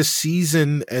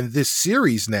season and this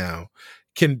series now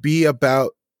can be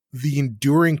about the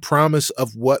enduring promise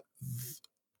of what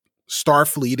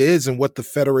Starfleet is and what the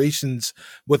Federation's,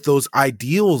 what those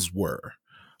ideals were,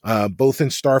 both in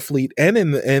Starfleet and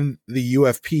in the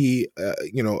UFP,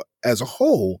 as a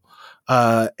whole,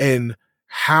 and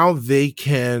how they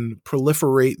can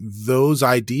proliferate those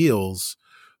ideals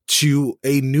to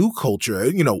a new culture.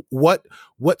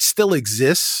 What still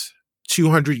exists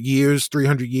 200 years,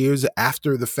 300 years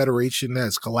after the Federation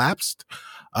has collapsed.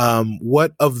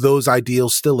 What of those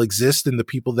ideals still exist in the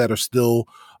people that are still,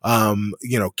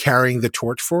 carrying the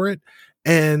torch for it?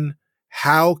 And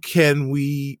how can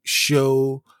we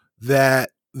show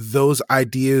that those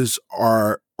ideas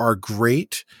are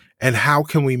great? And how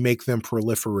can we make them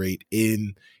proliferate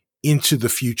into the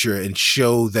future and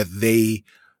show that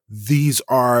these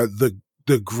are the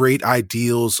great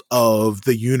ideals of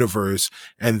the universe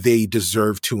and they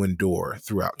deserve to endure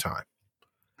throughout time?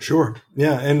 Sure.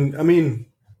 Yeah. And I mean,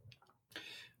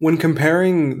 when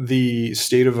comparing the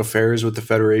state of affairs with the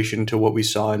Federation to what we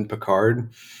saw in Picard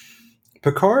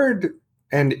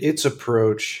and its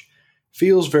approach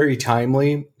feels very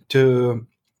timely to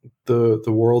the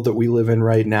world that we live in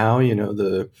right now.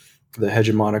 The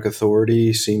hegemonic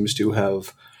authority seems to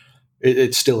have,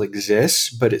 it still exists,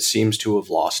 but it seems to have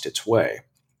lost its way.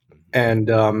 And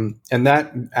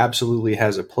that absolutely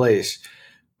has a place.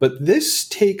 But this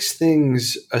takes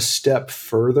things a step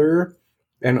further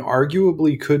and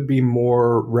arguably could be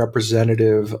more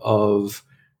representative of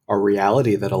a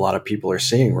reality that a lot of people are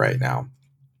seeing right now.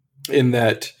 In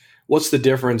that, what's the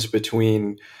difference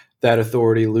between that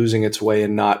authority losing its way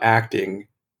and not acting,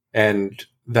 and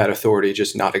that authority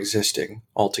just not existing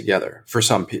altogether for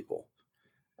some people?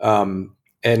 And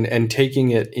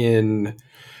taking it in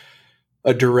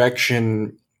a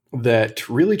direction that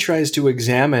really tries to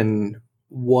examine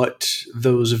what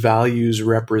those values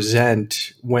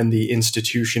represent when the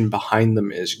institution behind them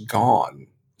is gone.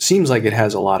 Seems like it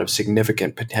has a lot of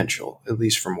significant potential, at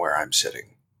least from where I'm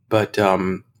sitting. But,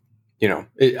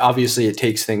 obviously it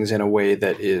takes things in a way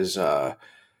that is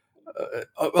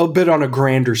a bit on a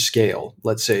grander scale,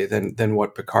 let's say, than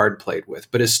what Picard played with,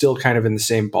 but is still kind of in the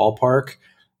same ballpark.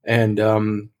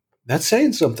 And that's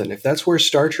saying something. If that's where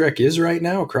Star Trek is right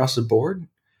now across the board,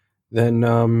 then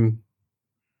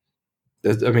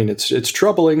it's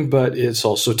troubling, but it's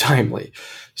also timely.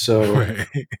 So Right.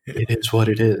 it is what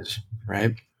it is,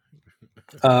 right?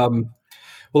 Well,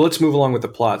 let's move along with the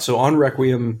plot. So on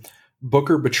Requiem,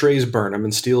 Booker betrays Burnham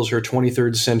and steals her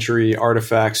 23rd century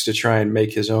artifacts to try and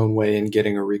make his own way in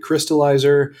getting a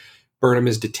recrystallizer. Burnham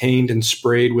is detained and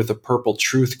sprayed with a purple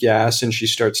truth gas, and she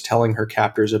starts telling her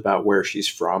captors about where she's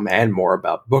from and more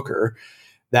about Booker.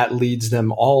 That leads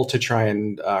them all to try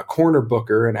and corner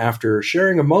Booker, and after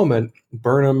sharing a moment,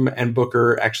 Burnham and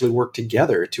Booker actually work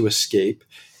together to escape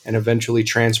and eventually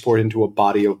transport into a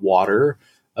body of water,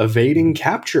 evading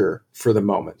capture for the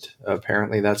moment.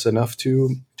 Apparently that's enough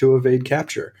to evade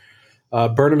capture.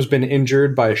 Burnham's been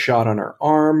injured by a shot on her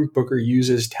arm. Booker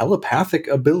uses telepathic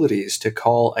abilities to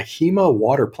call a Hema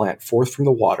water plant forth from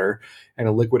the water, and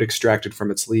a liquid extracted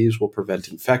from its leaves will prevent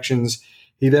infections.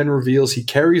 He then reveals he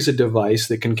carries a device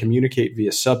that can communicate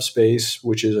via subspace,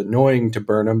 which is annoying to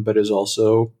Burnham, but is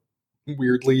also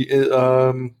weirdly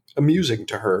amusing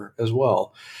to her as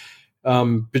well.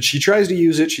 But she tries to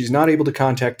use it. She's not able to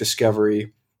contact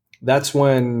Discovery. That's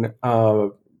when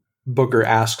Booker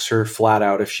asks her flat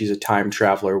out if she's a time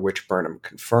traveler, which Burnham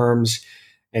confirms.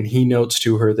 And he notes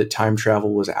to her that time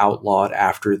travel was outlawed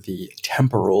after the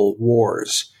Temporal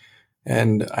Wars.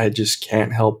 And I just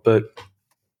can't help but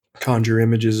conjure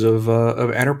images of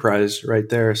Enterprise right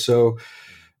there. So,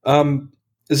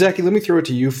 Zachy, let me throw it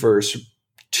to you first.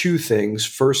 Two things.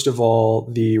 First of all,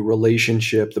 the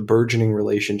relationship, the burgeoning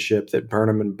relationship that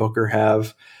Burnham and Booker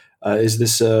have. Is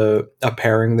this a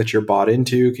pairing that you're bought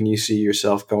into? Can you see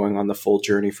yourself going on the full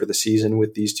journey for the season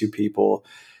with these two people?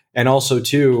 And also,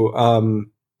 too,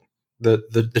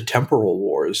 the temporal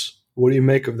wars. What do you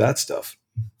make of that stuff?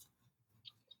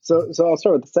 So I'll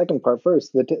start with the second part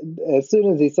first. As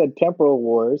soon as he said temporal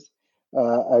wars,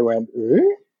 I went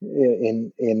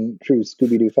in true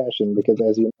Scooby-Doo fashion, because,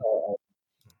 as you know,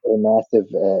 I'm a massive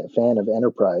fan of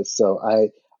Enterprise. So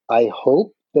I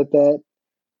hope that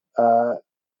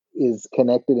is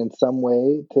connected in some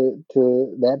way to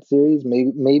that series.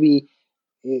 Maybe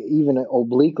even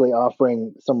obliquely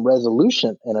offering some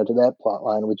resolution to that plot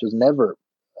line, which was never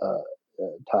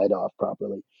tied off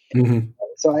properly. Mm-hmm.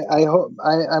 So I hope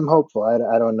I'm hopeful. I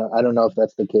don't know if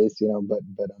that's the case, but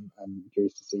I'm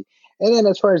curious to see. And then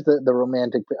as far as the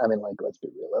romantic, let's be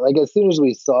real. Like, as soon as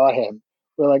we saw him,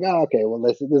 we're like, oh, okay, well,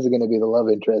 this is going to be the love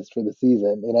interest for the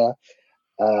season,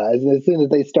 as soon as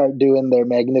they start doing their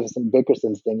magnificent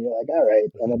Bickersons thing, you're like, all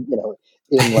right. And then,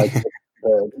 in like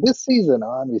this season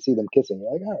on, we see them kissing.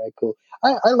 You're like, all right, cool.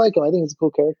 I like him. I think he's a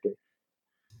cool character.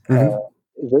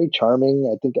 Mm-hmm. Very charming.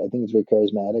 I think he's very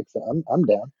charismatic. So I'm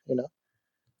down.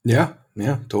 Yeah,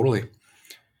 totally.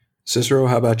 Cicero,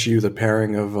 how about you? The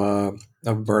pairing of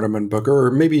Burnham and Booker,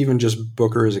 or maybe even just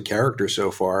Booker as a character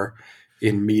so far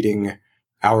in meeting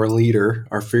our leader,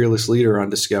 our fearless leader on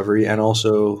Discovery, and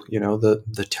also,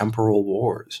 the temporal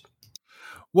wars.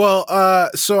 Well,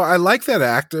 so I like that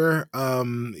actor.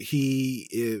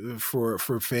 He, for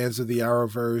fans of the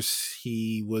Arrowverse,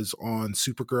 he was on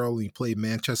Supergirl and he played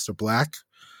Manchester Black.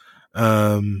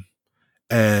 What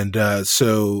was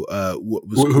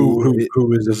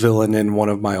who is a villain in one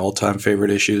of my all-time favorite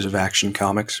issues of Action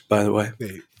Comics, by the way.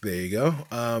 There you go.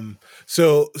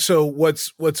 So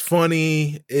what's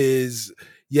funny is,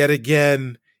 yet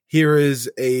again, here is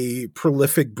a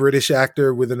prolific British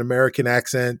actor with an American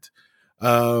accent,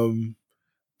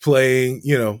 playing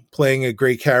a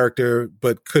great character,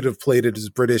 but could have played it as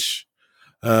British,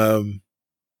 and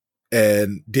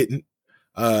didn't.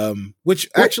 Which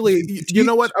actually, you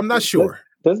know what? I'm not sure.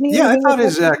 Doesn't he? Yeah, I thought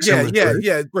his accent was British.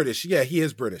 Yeah, British. Yeah, he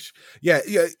is British. Yeah.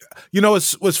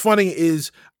 What's funny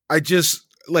is it just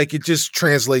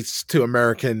translates to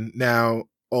American now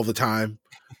all the time.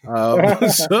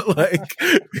 So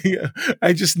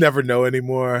I just never know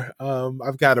anymore.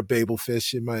 I've got a Babel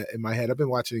fish in my head. I've been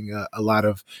watching a lot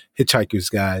of Hitchhiker's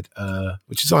Guide,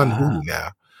 which is on Hulu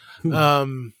now.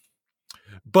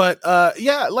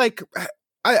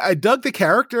 I dug the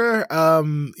character.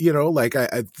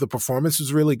 The performance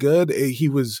was really good. He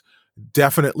was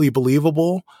definitely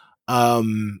believable.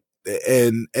 And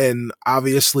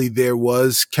obviously there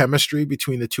was chemistry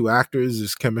between the two actors.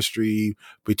 There's chemistry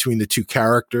between the two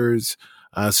characters.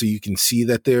 So you can see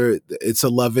that it's a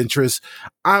love interest.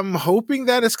 I'm hoping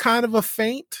that it's kind of a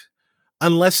feint,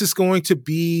 unless it's going to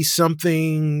be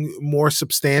something more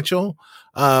substantial.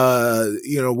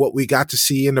 what we got to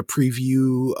see in the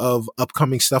preview of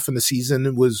upcoming stuff in the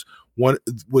season was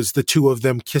the two of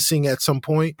them kissing at some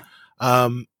point.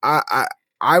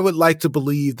 I would like to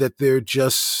believe that they're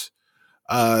just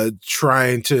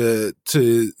trying to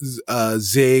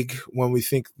zig when we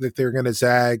think that they're going to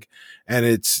zag,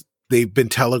 and they've been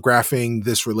telegraphing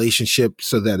this relationship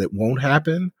so that it won't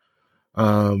happen.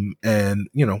 And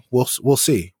we'll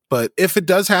see. But if it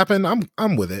does happen,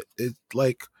 I'm with it. It's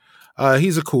like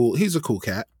he's a cool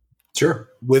cat. Sure.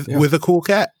 With a cool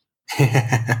cat.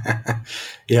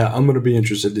 Yeah, I'm going to be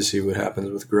interested to see what happens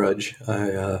with Grudge.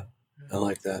 I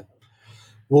like that.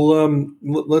 Well,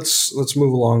 let's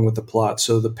move along with the plot.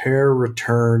 So the pair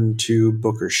return to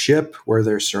Booker's ship, where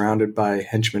they're surrounded by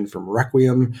henchmen from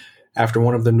Requiem. After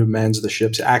one of them demands the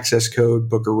ship's access code,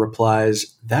 Booker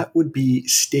replies, "That would be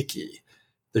sticky."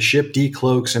 The ship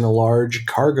decloaks and a large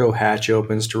cargo hatch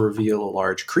opens to reveal a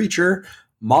large creature,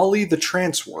 Molly the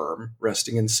Transworm,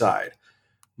 resting inside.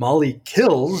 Molly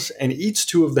kills and eats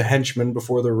two of the henchmen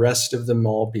before the rest of them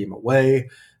all beam away.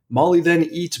 Molly then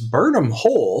eats Burnham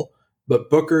whole, but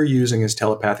Booker, using his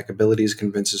telepathic abilities,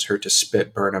 convinces her to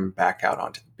spit Burnham back out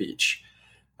onto the beach.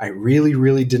 "I really,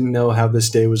 really didn't know how this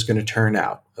day was going to turn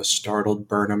out," a startled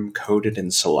Burnham coated in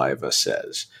saliva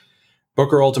says.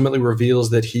 Booker ultimately reveals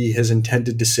that he has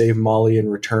intended to save Molly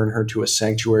and return her to a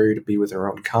sanctuary to be with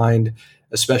her own kind,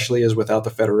 especially as without the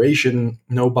Federation,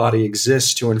 no body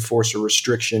exists to enforce a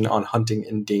restriction on hunting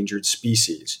endangered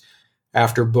species.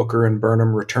 After Booker and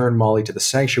Burnham return Molly to the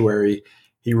sanctuary,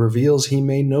 he reveals he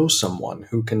may know someone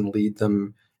who can lead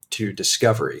them to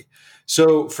discovery.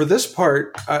 So for this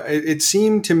part, it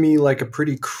seemed to me like a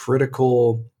pretty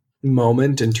critical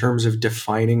moment in terms of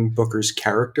defining Booker's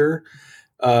character.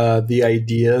 The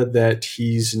idea that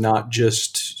he's not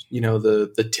just,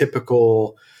 the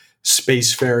typical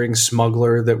spacefaring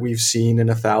smuggler that we've seen in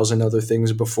 1,000 other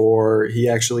things before. He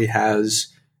actually has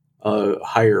a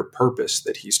higher purpose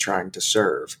that he's trying to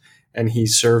serve. And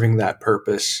he's serving that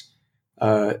purpose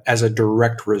as a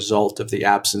direct result of the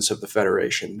absence of the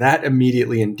Federation. That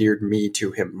immediately endeared me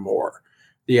to him more.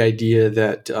 The idea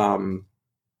that,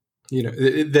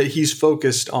 that he's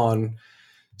focused on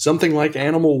something like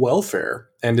animal welfare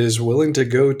and is willing to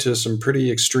go to some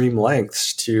pretty extreme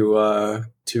lengths to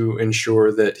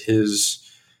ensure that his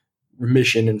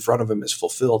mission in front of him is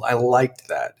fulfilled. I liked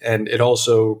that. And it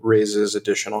also raises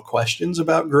additional questions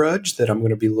about Grudge that I'm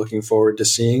going to be looking forward to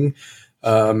seeing.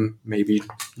 Maybe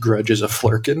Grudge is a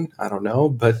flirkin. I don't know.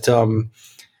 But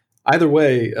either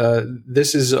way,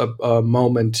 this is a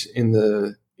moment in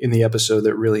the episode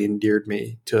that really endeared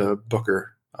me to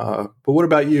Booker. But what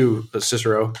about you,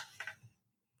 Cicero?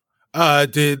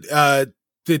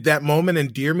 Did that moment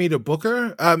endear me to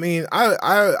Booker? I mean,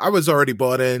 I was already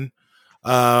bought in.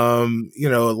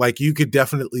 Like you could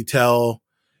definitely tell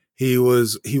he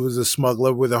was a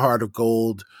smuggler with a heart of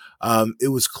gold. It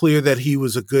was clear that he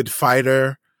was a good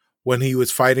fighter when he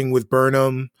was fighting with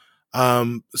Burnham.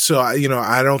 So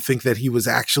I don't think that he was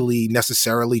actually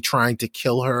necessarily trying to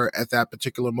kill her at that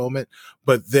particular moment.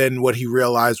 But then what he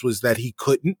realized was that he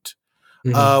couldn't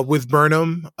with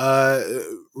Burnham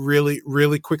really,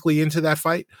 really quickly into that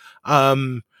fight.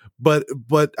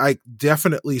 But I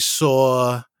definitely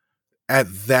saw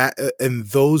in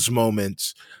those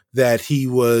moments that he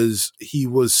was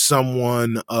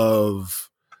someone of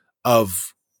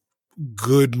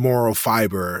good moral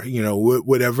fiber,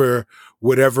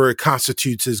 whatever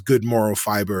constitutes as good moral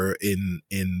fiber in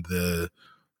the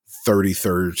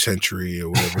 33rd century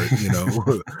or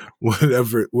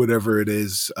whatever, whatever it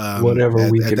is, whatever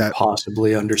we can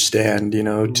possibly understand, to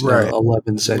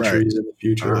 11 centuries in the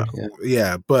future.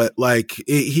 But like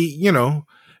he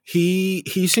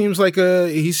seems like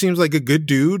a good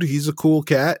dude. He's a cool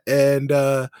cat, and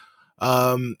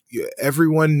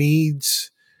everyone needs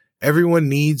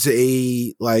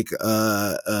a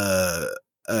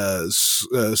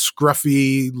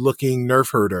scruffy looking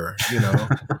nerf herder,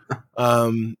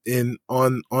 on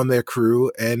their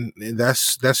crew, and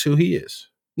that's who he is.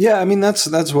 Yeah, I mean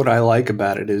that's what I like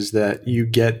about it, is that you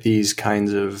get these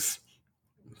kinds of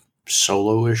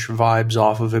solo-ish vibes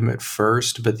off of him at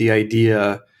first, but the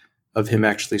idea of him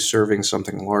actually serving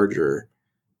something larger,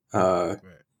 you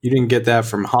didn't get that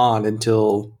from Han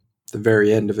until the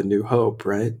very end of A New Hope,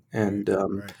 right? And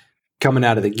coming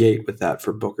out of the gate with that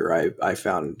for Booker, I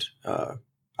found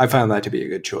that to be a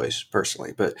good choice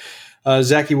personally. But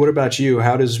Zachy, what about you?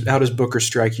 How does Booker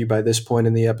strike you by this point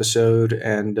in the episode?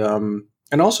 And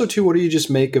also too, what do you just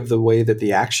make of the way that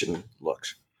the action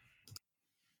looks?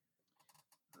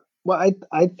 Well,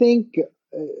 I think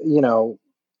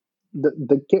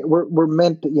we're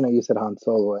meant to, you said Han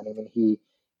Solo, and I mean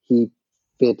he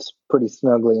fits pretty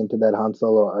snugly into that Han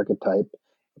Solo archetype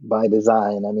by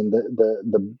design. I mean,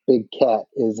 the big cat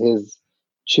is his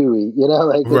Chewie, you know,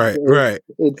 like Right.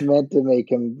 it's meant to make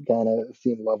him kind of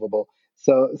seem lovable.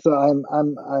 So I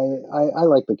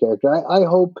like the character. I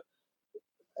hope.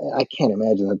 I can't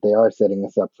imagine that they are setting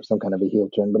us up for some kind of a heel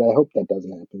turn, but I hope that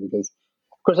doesn't happen because,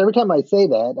 of course, every time I say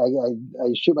that,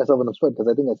 I shoot myself in the foot because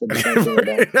I think I said the same thing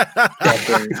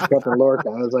about Captain Lorca.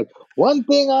 I was like, one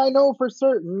thing I know for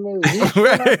certain is he's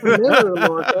not mirror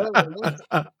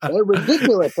Lorca. They're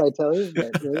ridiculous, I tell you.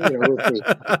 But, we'll see.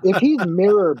 If he's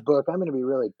mirror Book, I'm going to be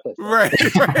really pissed. Right.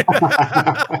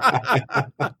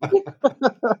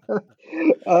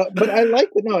 But I like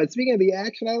it. No, speaking of the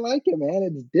action, I like it, man.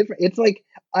 It's different. It's like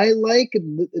I like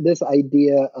this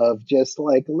idea of just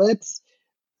like let's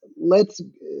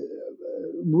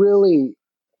really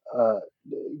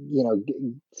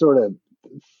sort of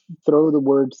throw the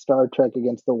word Star Trek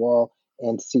against the wall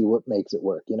and see what makes it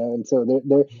work, And so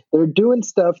they're doing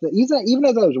stuff that even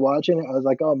as I was watching it, I was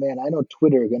like, oh man, I know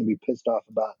Twitter are going to be pissed off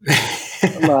about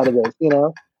a lot of this, You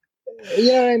know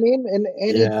what I mean? And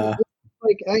Yeah. it's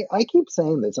like I keep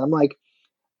saying this. I'm like,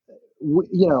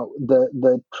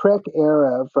 the Trek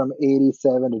era from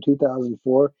 '87 to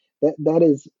 2004. That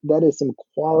is some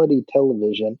quality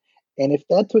television, and if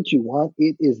that's what you want,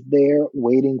 it is there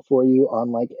waiting for you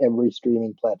on like every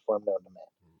streaming platform known to man.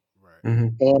 Right. Mm-hmm.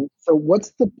 And so,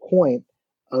 what's the point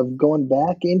of going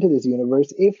back into this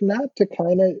universe if not to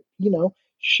kind of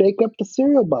shake up the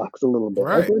cereal box a little bit?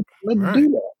 Right. Like, let's do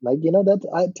that. Like that's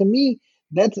to me.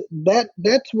 That's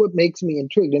what makes me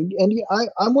intrigued, and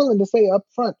I'm willing to say up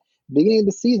front, beginning of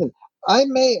the season, I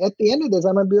may at the end of this,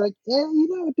 I might be like, yeah,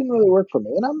 it didn't really work for me,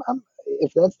 and I'm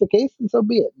if that's the case, then so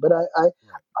be it. But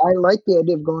I like the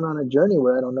idea of going on a journey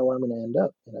where I don't know where I'm going to end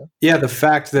up. Yeah, the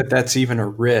fact that that's even a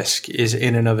risk is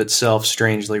in and of itself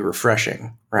strangely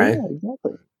refreshing, right? Yeah,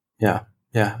 exactly.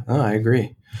 Yeah. Oh, I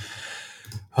agree.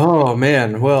 Oh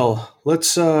man, well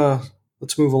let's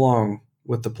move along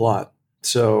with the plot.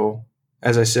 So,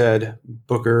 as I said,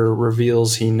 Booker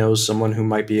reveals he knows someone who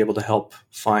might be able to help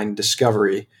find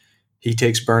Discovery. He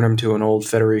takes Burnham to an old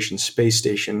Federation space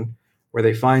station where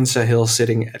they find Sahil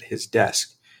sitting at his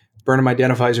desk. Burnham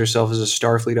identifies herself as a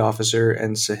Starfleet officer,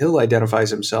 and Sahil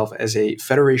identifies himself as a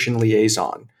Federation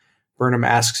liaison. Burnham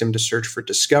asks him to search for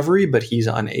Discovery, but he's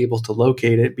unable to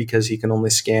locate it because he can only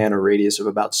scan a radius of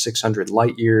about 600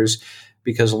 light years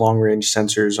because long-range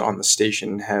sensors on the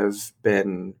station have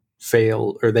been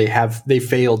failed, or they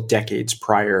failed decades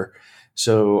prior.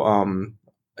 So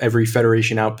every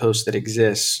Federation outpost that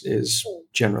exists is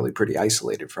generally pretty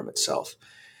isolated from itself.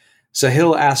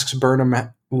 Sahil asks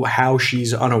Burnham how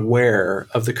she's unaware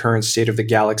of the current state of the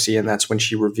galaxy, and that's when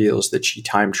she reveals that she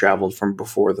time traveled from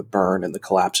before the burn and the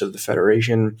collapse of the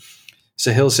Federation.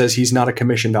 Sahil says he's not a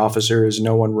commissioned officer, as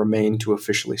no one remained to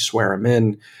officially swear him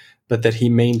in, but that he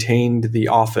maintained the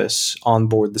office on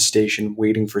board the station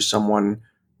waiting for someone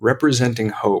representing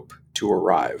hope to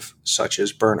arrive, such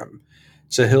as Burnham.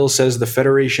 Sahil says the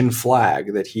Federation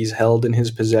flag that he's held in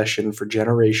his possession for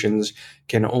generations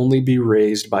can only be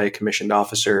raised by a commissioned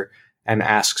officer, and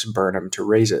asks Burnham to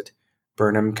raise it.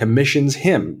 Burnham commissions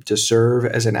him to serve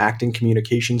as an acting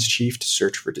communications chief to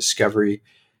search for Discovery,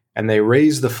 and they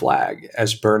raise the flag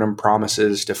as Burnham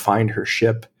promises to find her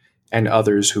ship and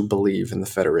others who believe in the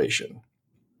Federation.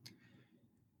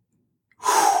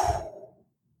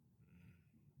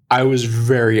 I was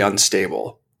very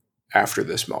unstable after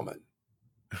this moment.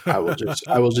 I will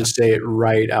just say it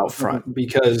right out front,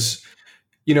 because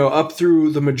up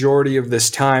through the majority of this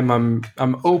time,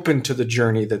 I'm open to the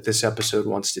journey that this episode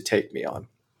wants to take me on.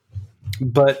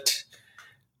 But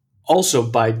also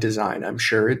by design, I'm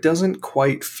sure it doesn't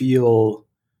quite feel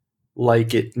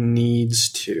like it needs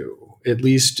to, at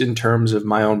least in terms of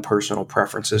my own personal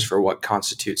preferences for what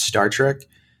constitutes Star Trek.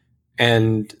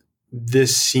 And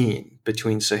this scene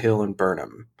between Sahil and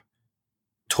Burnham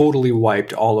totally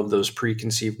wiped all of those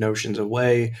preconceived notions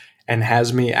away and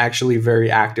has me actually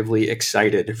very actively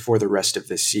excited for the rest of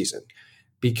this season,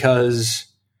 because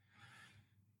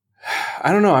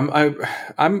I don't know.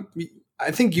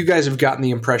 I think you guys have gotten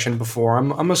the impression before.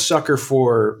 I'm a sucker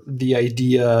for the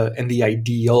idea and the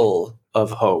ideal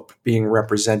of hope being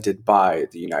represented by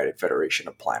the United Federation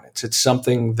of Planets. It's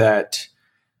something that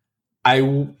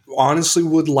I honestly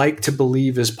would like to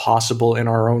believe is possible in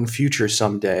our own future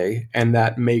someday, and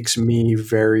that makes me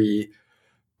very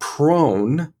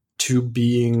prone to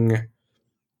being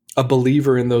a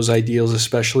believer in those ideals,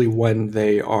 especially when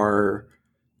they are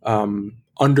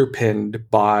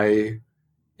underpinned by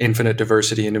infinite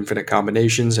diversity and infinite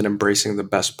combinations and embracing the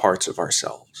best parts of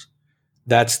ourselves.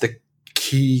 That's the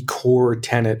key core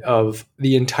tenet of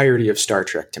the entirety of Star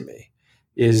Trek to me,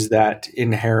 is that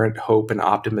inherent hope and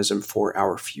optimism for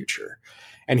our future.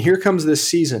 And here comes this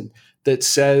season that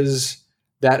says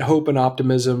that hope and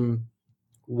optimism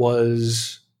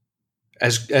was,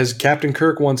 as Captain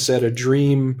Kirk once said, a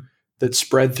dream that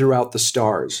spread throughout the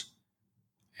stars.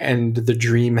 And the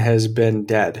dream has been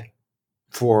dead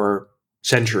for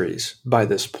centuries by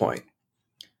this point.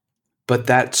 But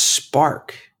that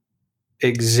spark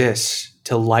exists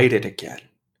to light it again.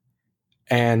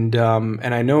 And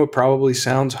I know it probably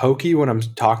sounds hokey when I'm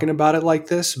talking about it like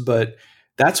this, but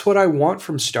that's what I want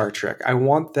from Star Trek. I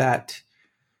want that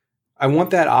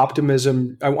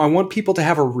optimism. I want people to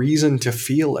have a reason to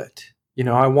feel it. You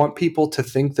know, I want people to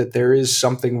think that there is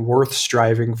something worth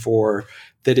striving for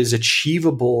that is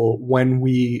achievable when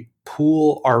we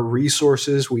pool our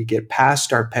resources, we get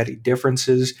past our petty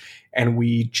differences, and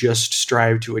we just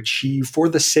strive to achieve for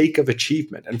the sake of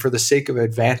achievement and for the sake of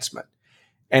advancement.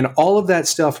 And all of that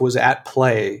stuff was at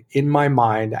play in my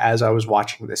mind as I was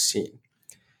watching this scene.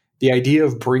 The idea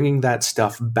of bringing that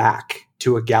stuff back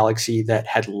to a galaxy that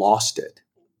had lost it.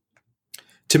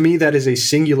 To me, that is a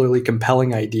singularly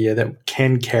compelling idea that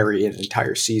can carry an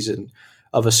entire season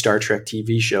of a Star Trek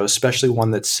TV show, especially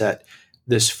one that's set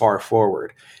this far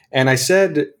forward. And I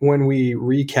said when we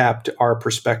recapped our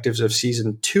perspectives of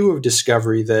season 2 of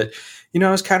Discovery that, you know,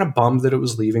 I was kind of bummed that it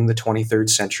was leaving the 23rd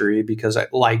century because I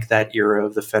like that era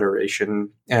of the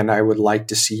Federation and I would like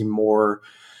to see more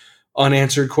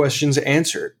unanswered questions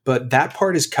answered. But that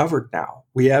part is covered now.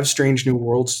 We have Strange New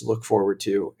Worlds to look forward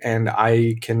to, and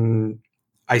I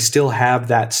still have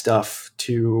that stuff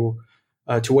to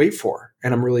wait for,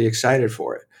 and I'm really excited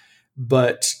for it.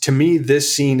 But to me,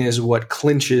 this scene is what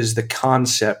clinches the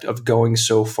concept of going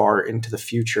so far into the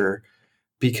future,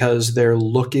 because they're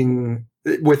looking,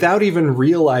 without even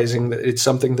realizing that it's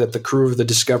something that the crew of the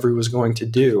Discovery was going to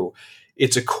do,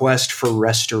 it's a quest for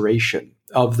restoration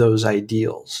of those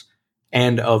ideals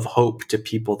and of hope to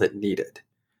people that need it.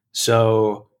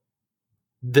 So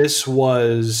this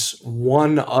was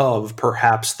one of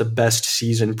perhaps the best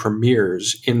season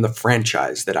premieres in the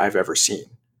franchise that I've ever seen.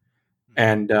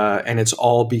 And it's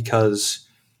all because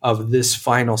of this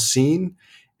final scene.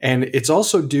 And it's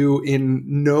also due in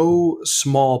no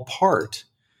small part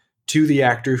to the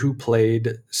actor who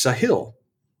played Sahil,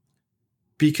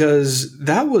 because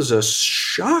that was a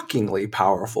shockingly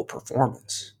powerful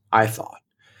performance, I thought.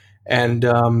 And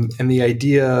the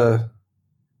idea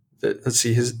that, let's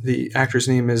see, the actor's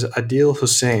name is Adil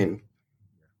Hussain.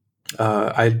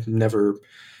 I'd never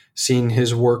seen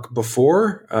his work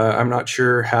before. I'm not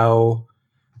sure how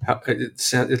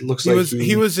it looks like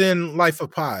he was in Life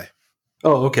of Pi.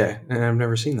 Oh, okay. And I've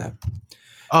never seen that.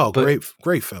 Oh, but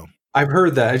great film. I've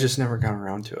heard that. I just never got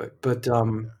around to it. But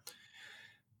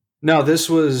no, this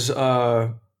was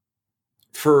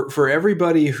for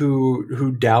everybody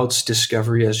who doubts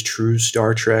Discovery as true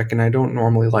Star Trek, and I don't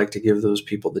normally like to give those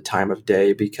people the time of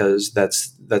day because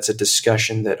that's a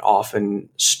discussion that often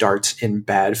starts in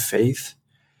bad faith.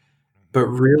 But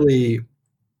really,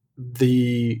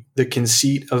 the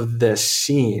conceit of this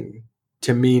scene,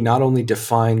 to me, not only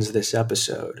defines this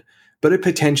episode, but it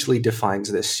potentially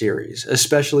defines this series,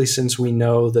 especially since we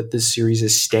know that this series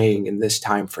is staying in this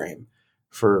time frame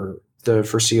for the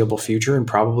foreseeable future and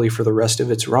probably for the rest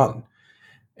of its run.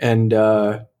 And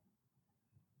I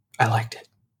liked it.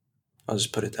 I'll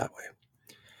just put it that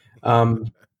way.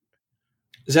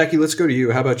 Zachy, let's go to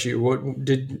you. How about you? What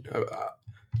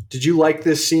did you like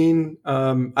this scene?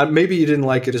 Maybe you didn't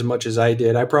like it as much as I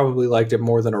did. I probably liked it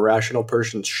more than a rational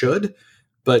person should,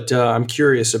 but I'm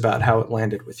curious about how it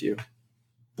landed with you.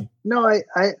 No,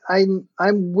 I'm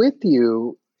with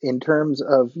you in terms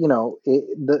of, you know,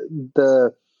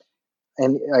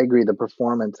 and I agree the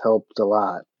performance helped a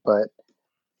lot, but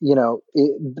you know,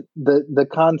 the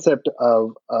concept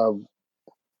of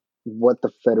what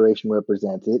the Federation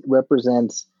represents, it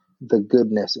represents the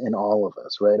goodness in all of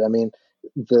us, right? I mean,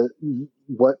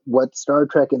 what Star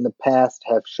Trek in the past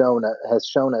has shown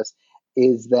us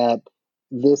is that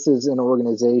this is an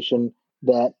organization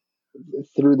that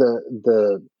through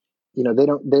the you know, they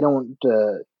don't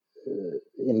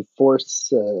enforce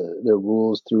their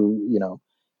rules through, you know,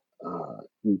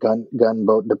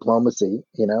 gunboat diplomacy,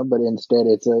 you know, but instead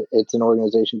it's an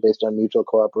organization based on mutual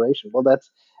cooperation. Well,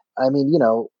 I mean, you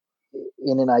know,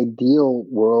 in an ideal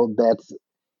world,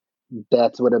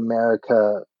 that's what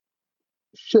America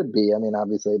should be. I mean,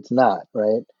 obviously it's not,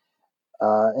 right?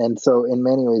 And so in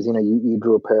many ways, you know, you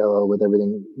drew a parallel with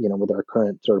everything, you know, with our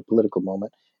current sort of political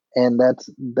moment. And that's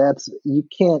you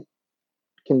can't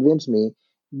convince me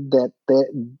that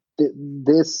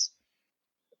this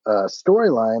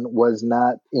storyline was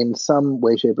not in some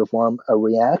way, shape, or form a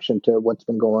reaction to what's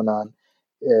been going on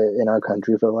in our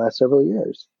country for the last several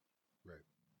years.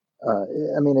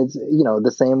 I mean, it's,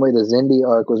 the same way the Zindi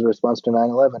arc was a response to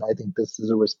 9/11. I think this is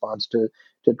a response to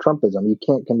Trumpism. You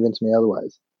can't convince me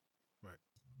otherwise. Right.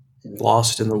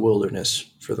 Lost in the wilderness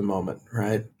for the moment,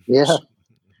 right? Yeah. Just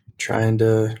trying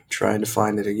to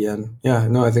find it again. Yeah,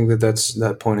 no, I think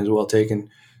that point is well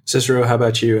taken. Cicero, how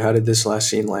about you? How did this last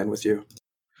scene land with you?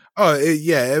 Oh,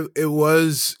 it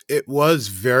was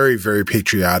very, very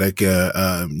patriotic.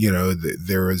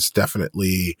 There was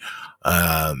definitely,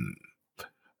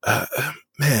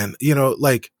 man,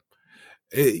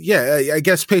 I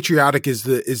guess patriotic is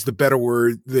the better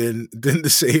word than to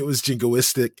say it was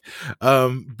jingoistic.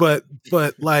 But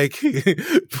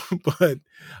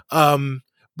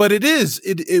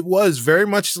it was very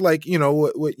much like,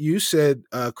 what you said,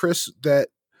 Chris, that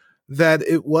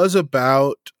it was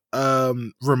about,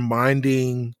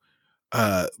 reminding,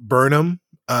 Burnham,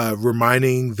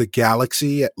 reminding the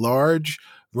galaxy at large,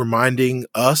 reminding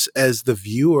us as the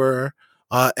viewer,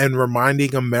 and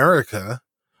reminding America,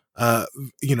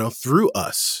 through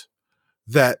us,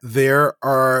 that there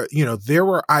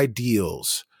were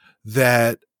ideals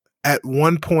that at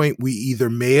one point we either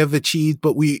may have achieved,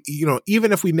 but we,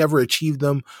 even if we never achieved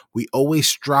them, we always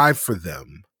strive for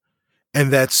them.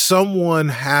 And that someone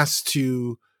has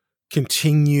to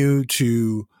continue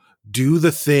to do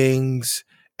the things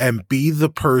and be the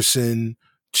person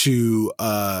to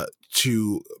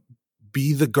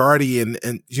be the guardian,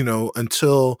 and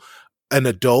until an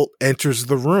adult enters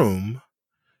the room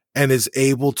and is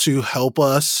able to help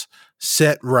us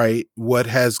set right what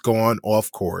has gone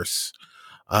off course.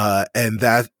 And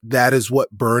that is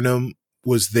what Burnham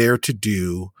was there to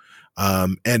do.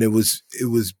 And it was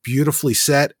beautifully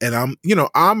set. And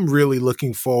I'm really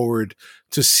looking forward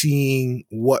to seeing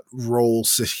what role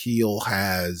Sahil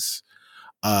has,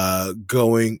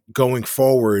 going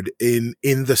forward in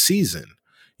the season.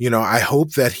 I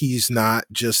hope that he's not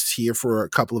just here for a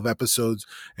couple of episodes.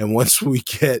 And once we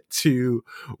get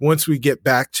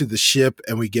back to the ship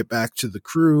and we get back to the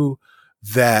crew,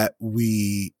 that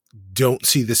we don't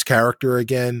see this character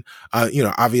again.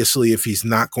 Obviously, if he's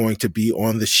not going to be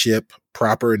on the ship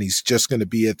proper and he's just going to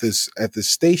be at this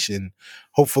station,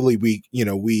 hopefully we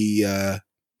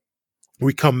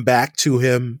come back to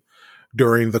him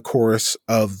during the course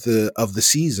of the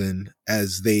season,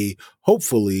 as they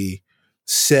hopefully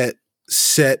set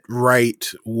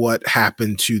right what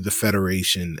happened to the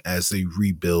Federation as they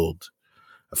rebuild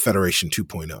a Federation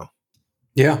 2.0.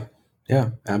 Yeah,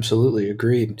 absolutely.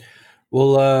 Agreed.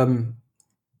 Well,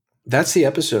 that's the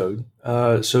episode.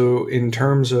 So in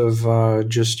terms of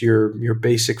just your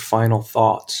basic final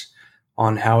thoughts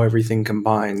on how everything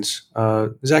combines,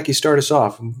 Zachy, start us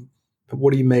off.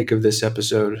 What do you make of this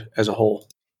episode as a whole?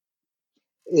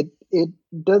 It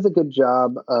does a good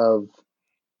job of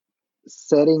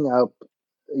setting up,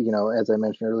 as I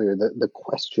mentioned earlier, the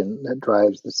question that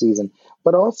drives the season,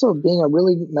 but also being a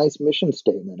really nice mission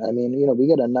statement. I mean, we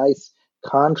get a nice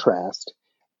contrast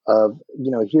of,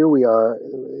 here we are,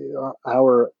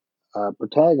 our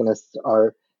protagonists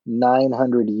are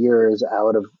 900 years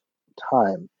out of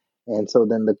time. And so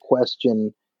then the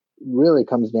question really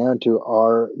comes down to,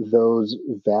 are those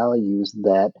values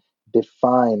that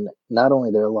define not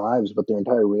only their lives, but their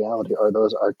entire reality, are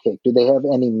those archaic? Do they have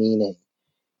any meaning,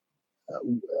 a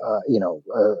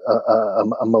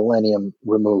millennium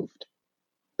removed?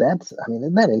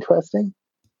 Isn't that interesting?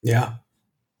 Yeah,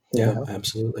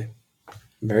 absolutely.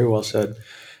 Very well said.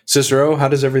 Cicero, how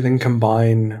does everything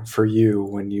combine for you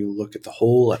when you look at the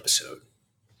whole episode?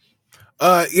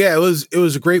 It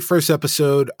was a great first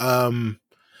episode.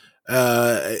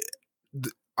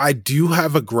 I do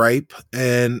have a gripe,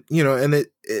 and I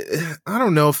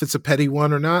don't know if it's a petty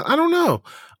one or not. I don't know.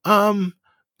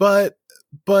 But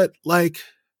like,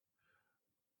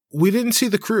 we didn't see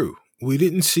the crew. We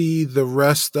didn't see the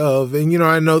rest of, and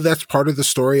I know that's part of the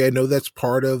story. I know that's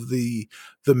part of the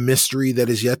mystery that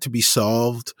is yet to be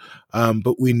solved.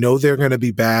 But we know they're going to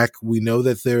be back. We know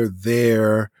that they're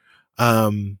there.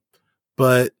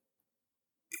 But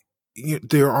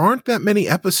there aren't that many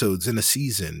episodes in a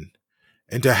season,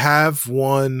 and to have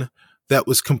one that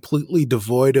was completely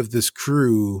devoid of this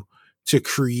crew to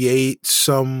create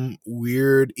some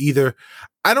weird, either,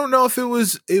 I don't know if it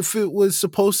was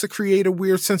supposed to create a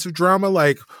weird sense of drama,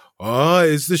 like, oh,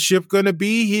 is the ship going to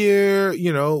be here?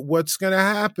 What's going to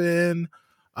happen?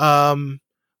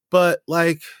 But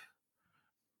like,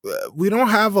 we don't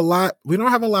have a lot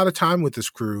of time with this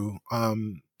crew.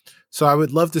 So I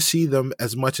would love to see them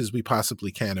as much as we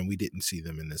possibly can, and we didn't see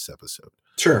them in this episode.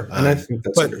 Sure, and I think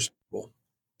that's understandable.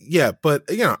 Yeah, but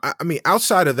I mean,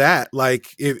 outside of that,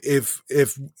 like if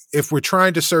we're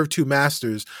trying to serve two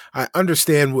masters, I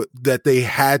understand that they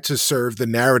had to serve the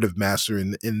narrative master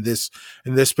in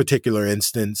this particular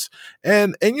instance,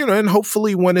 and and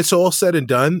hopefully when it's all said and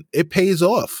done, it pays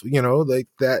off. Like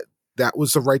that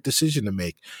was the right decision to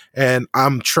make, and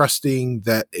I'm trusting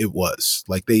that it was.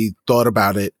 Like they thought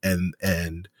about it,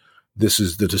 and this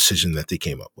is the decision that they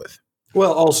came up with.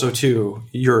 Well, also too,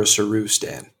 you're a Saru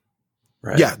stan.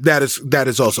 Right. Yeah, that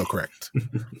is also correct.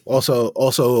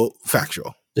 also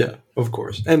factual. Yeah, of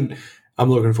course. And I'm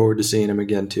looking forward to seeing him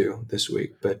again too this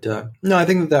week. But no, I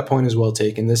think that point is well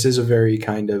taken. This is a very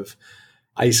kind of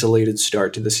isolated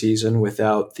start to the season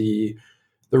without the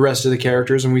rest of the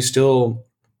characters, and we still,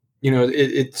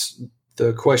 it's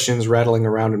the questions rattling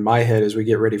around in my head as we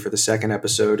get ready for the second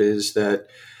episode is that,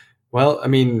 well, I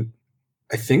mean,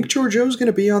 I think Georgiou's going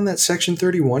to be on that Section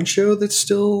 31 show that's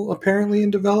still apparently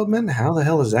in development. How the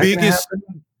hell is that going to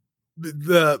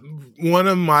happen? One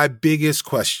of my biggest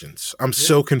questions. I'm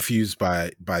so confused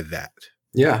by that.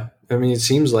 Yeah. I mean, it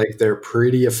seems like they're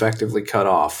pretty effectively cut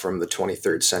off from the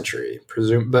 23rd century.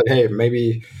 But hey,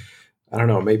 maybe, I don't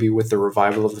know, maybe with the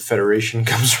revival of the Federation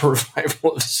comes a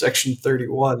revival of Section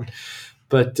 31.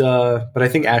 But I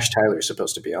think Ash Tyler is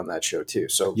supposed to be on that show too.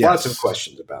 So lots of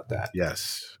questions about that.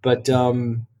 Yes. But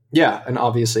yeah, and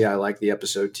obviously I like the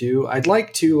episode too. I'd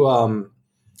like to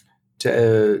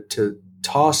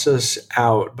toss us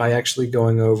out by actually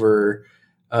going over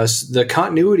the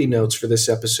continuity notes for this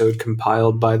episode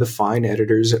compiled by the fine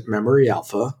editors at Memory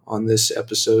Alpha on this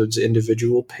episode's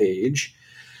individual page.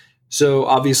 So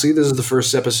obviously this is the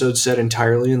first episode set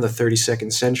entirely in the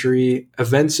 32nd century.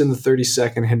 Events in the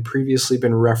 32nd had previously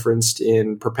been referenced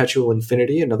in Perpetual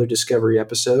Infinity, another Discovery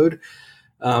episode.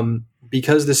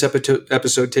 Because this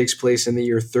episode takes place in the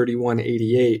year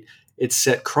 3188, it's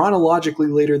set chronologically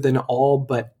later than all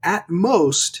but at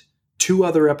most 2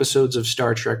 other episodes of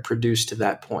Star Trek produced to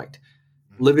that point.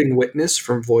 Living Witness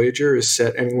from Voyager is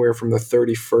set anywhere from the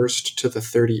 31st to the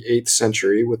 38th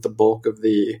century, with the bulk of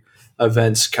the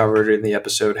events covered in the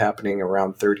episode happening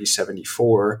around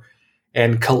 3074.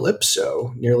 And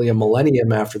Calypso, nearly a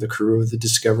millennium after the crew of the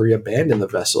Discovery abandoned the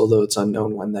vessel, though it's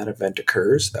unknown when that event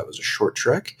occurs. That was a short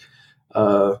trek.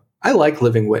 I like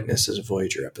Living Witness as a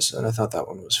Voyager episode. I thought that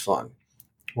one was fun,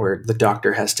 where the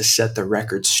Doctor has to set the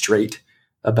record straight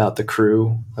about the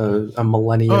crew a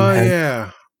millennium.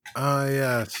 Yeah.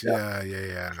 Yes.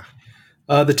 Yeah.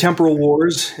 The temporal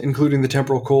wars, including the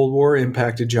temporal Cold War,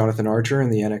 impacted Jonathan Archer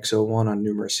and the NX-01 on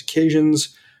numerous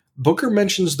occasions. Booker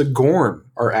mentions the Gorn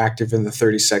are active in the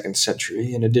 32nd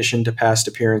century, in addition to past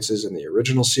appearances in the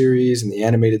original series, in the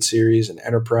animated series, and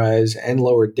Enterprise, and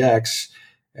Lower Decks,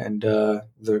 and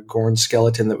the Gorn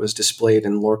skeleton that was displayed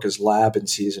in Lorca's lab in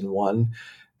Season 1.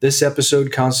 This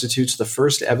episode constitutes the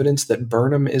first evidence that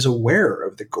Burnham is aware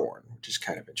of the Gorn, which is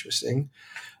kind of interesting.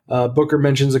 Booker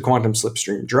mentions a quantum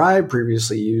slipstream drive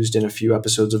previously used in a few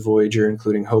episodes of Voyager,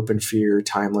 including Hope and Fear,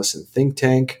 Timeless, and Think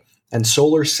Tank, and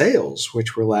solar sails,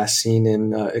 which were last seen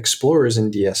in Explorers in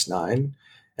DS9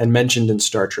 and mentioned in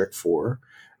Star Trek IV.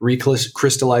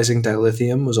 Recrystallizing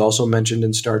dilithium was also mentioned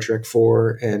in Star Trek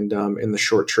IV and in the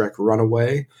short trek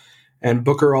Runaway. And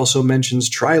Booker also mentions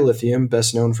trilithium,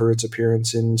 best known for its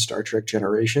appearance in Star Trek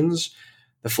Generations.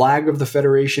 The flag of the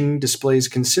Federation displays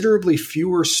considerably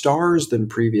fewer stars than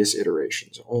previous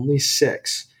iterations, only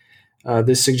 6.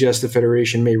 This suggests the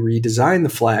Federation may redesign the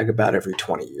flag about every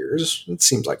 20 years. It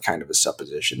seems like kind of a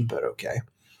supposition, but okay.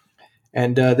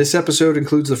 And this episode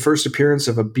includes the first appearance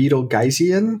of a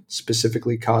Betelgeuse,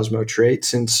 specifically Cosmo trait,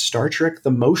 since Star Trek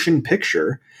The Motion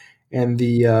Picture, and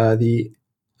the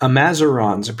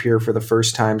Amazarons appear for the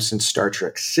first time since Star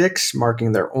Trek VI,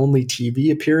 marking their only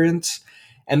TV appearance.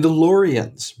 And the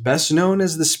Lorians, best known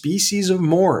as the species of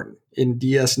Morn in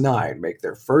DS9, make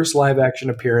their first live-action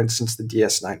appearance since the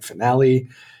DS9 finale,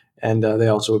 and they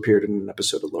also appeared in an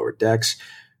episode of Lower Decks.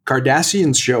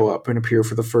 Cardassians show up and appear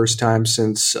for the first time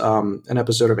since an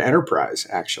episode of Enterprise,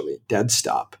 actually, Dead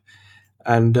Stop.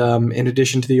 And in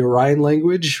addition to the Orion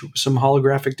language, some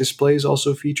holographic displays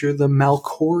also feature the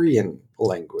Malkorian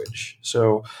language.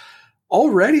 So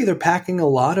already they're packing a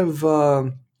lot of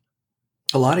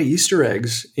Easter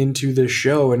eggs into this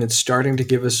show, and it's starting to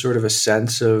give us sort of a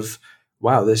sense of,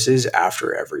 wow, this is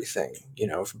after everything. You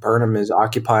know, if Burnham is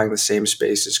occupying the same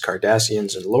space as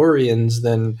Cardassians and Lorians,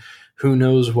 then who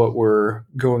knows what we're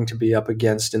going to be up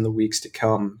against in the weeks to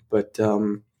come. But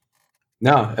I'm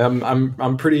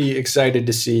pretty excited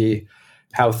to see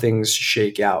how things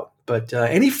shake out. But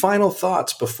any final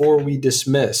thoughts before we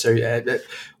dismiss?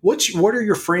 What are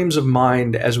your frames of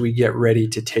mind as we get ready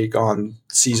to take on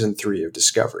Season 3 of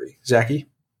Discovery? Zachy?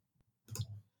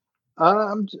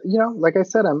 Like I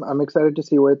said, I'm excited to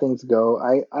see where things go.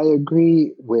 I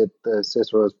agree with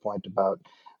Cicero's point about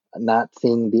not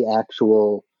seeing the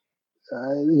actual,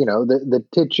 the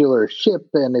titular ship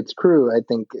and its crew. I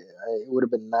think it would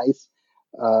have been nice,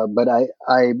 but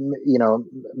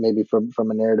maybe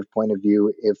from a narrative point of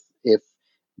view, if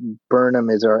Burnham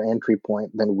is our entry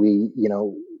point, then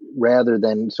rather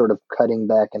than sort of cutting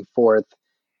back and forth,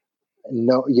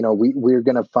 no, we're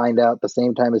going to find out the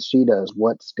same time as she does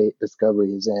what state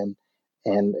Discovery is in,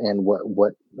 and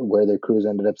where their crews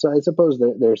ended up. So I suppose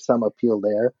there's some appeal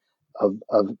there of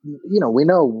we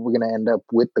know we're going to end up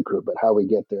with the crew, but how we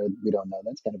get there, we don't know.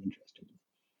 That's kind of interesting.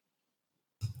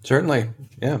 Certainly.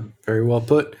 Yeah. Very well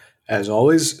put. As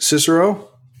always, Cicero.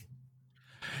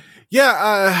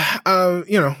 Yeah,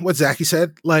 what Zachy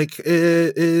said, like,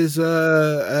 is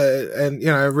and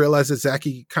I realized that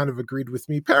Zachy kind of agreed with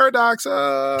me. Paradox,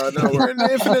 no, we're in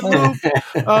the infinite loop.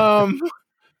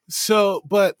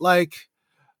 But like,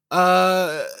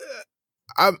 I'm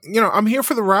here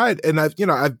for the ride, and I've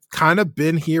kind of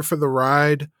been here for the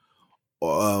ride,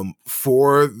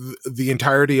 for the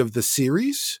entirety of the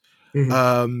series.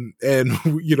 Mm-hmm. And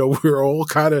we're all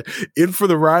kind of in for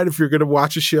the ride if you're going to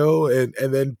watch a show and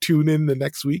then tune in the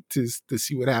next week to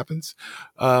see what happens.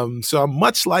 So I'm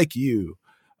much like you,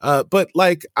 but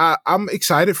like I'm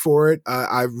excited for it.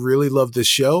 I really love this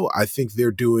show. I think they're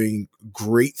doing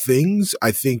great things.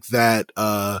 I think that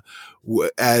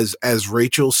as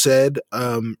Rachel said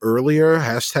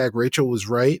earlier, #Rachel was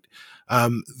right.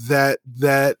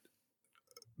 That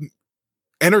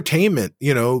entertainment,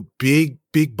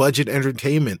 big budget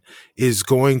entertainment is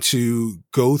going to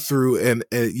go through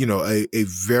a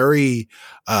very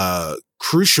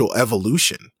crucial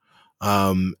evolution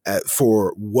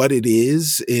for what it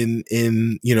is in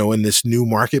this new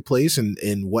marketplace and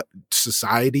in what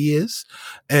society is.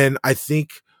 And I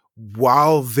think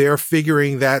while they're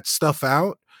figuring that stuff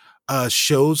out,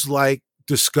 shows like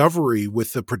Discovery,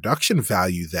 with the production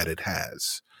value that it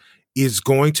has, is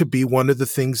going to be one of the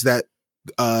things that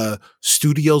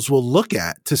studios will look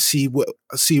at to see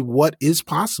what is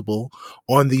possible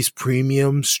on these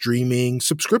premium streaming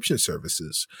subscription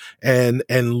services, and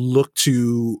look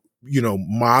to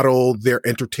model their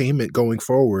entertainment going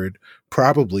forward,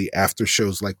 probably after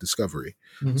shows like Discovery.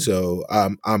 Mm-hmm. So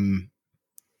I'm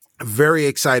very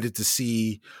excited to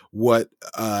see what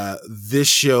this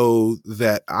show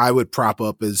that I would prop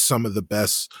up as some of the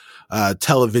best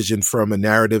television from a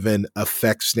narrative and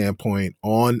effects standpoint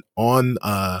on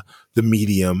the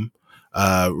medium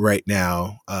right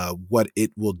now, what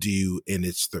it will do in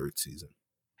its third season.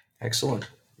 Excellent.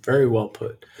 Very well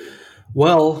put.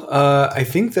 Well, I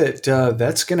think that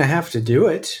that's going to have to do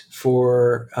it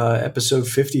for episode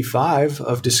 55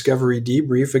 of Discovery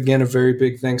Debrief. Again, a very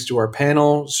big thanks to our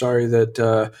panel. Sorry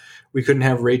that we couldn't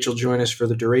have Rachel join us for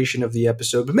the duration of the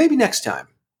episode, but maybe next time.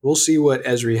 We'll see what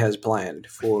Esri has planned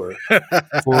for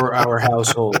our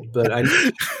household. But I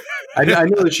know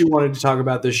that she wanted to talk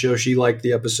about this show. She liked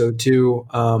the episode too.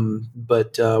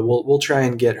 But we'll try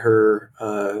and get her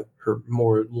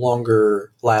more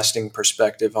longer lasting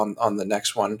perspective on the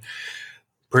next one.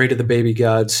 Pray to the baby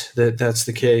gods that that's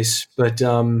the case. But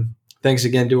thanks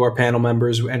again to our panel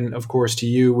members, and of course to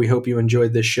you. We hope you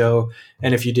enjoyed this show.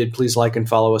 And if you did, please like and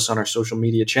follow us on our social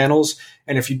media channels.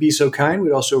 And if you'd be so kind,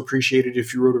 we'd also appreciate it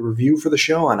if you wrote a review for the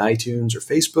show on iTunes or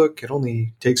Facebook. It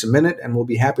only takes a minute, and we'll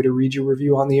be happy to read your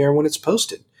review on the air when it's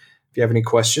posted. If you have any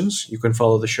questions, you can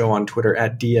follow the show on Twitter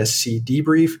at DSC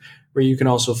Debrief, where you can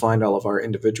also find all of our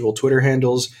individual Twitter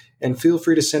handles. And feel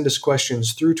free to send us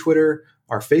questions through Twitter,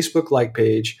 our Facebook like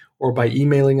page, or by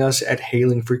emailing us at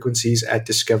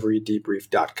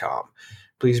hailingfrequencies@discoverydebrief.com.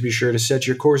 Please be sure to set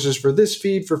your courses for this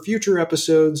feed for future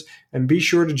episodes, and be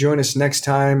sure to join us next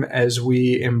time as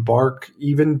we embark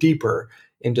even deeper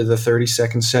into the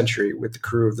 32nd century with the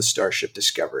crew of the Starship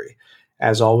Discovery.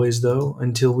 As always, though,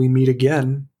 until we meet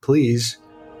again, please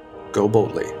go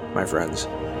boldly, my friends.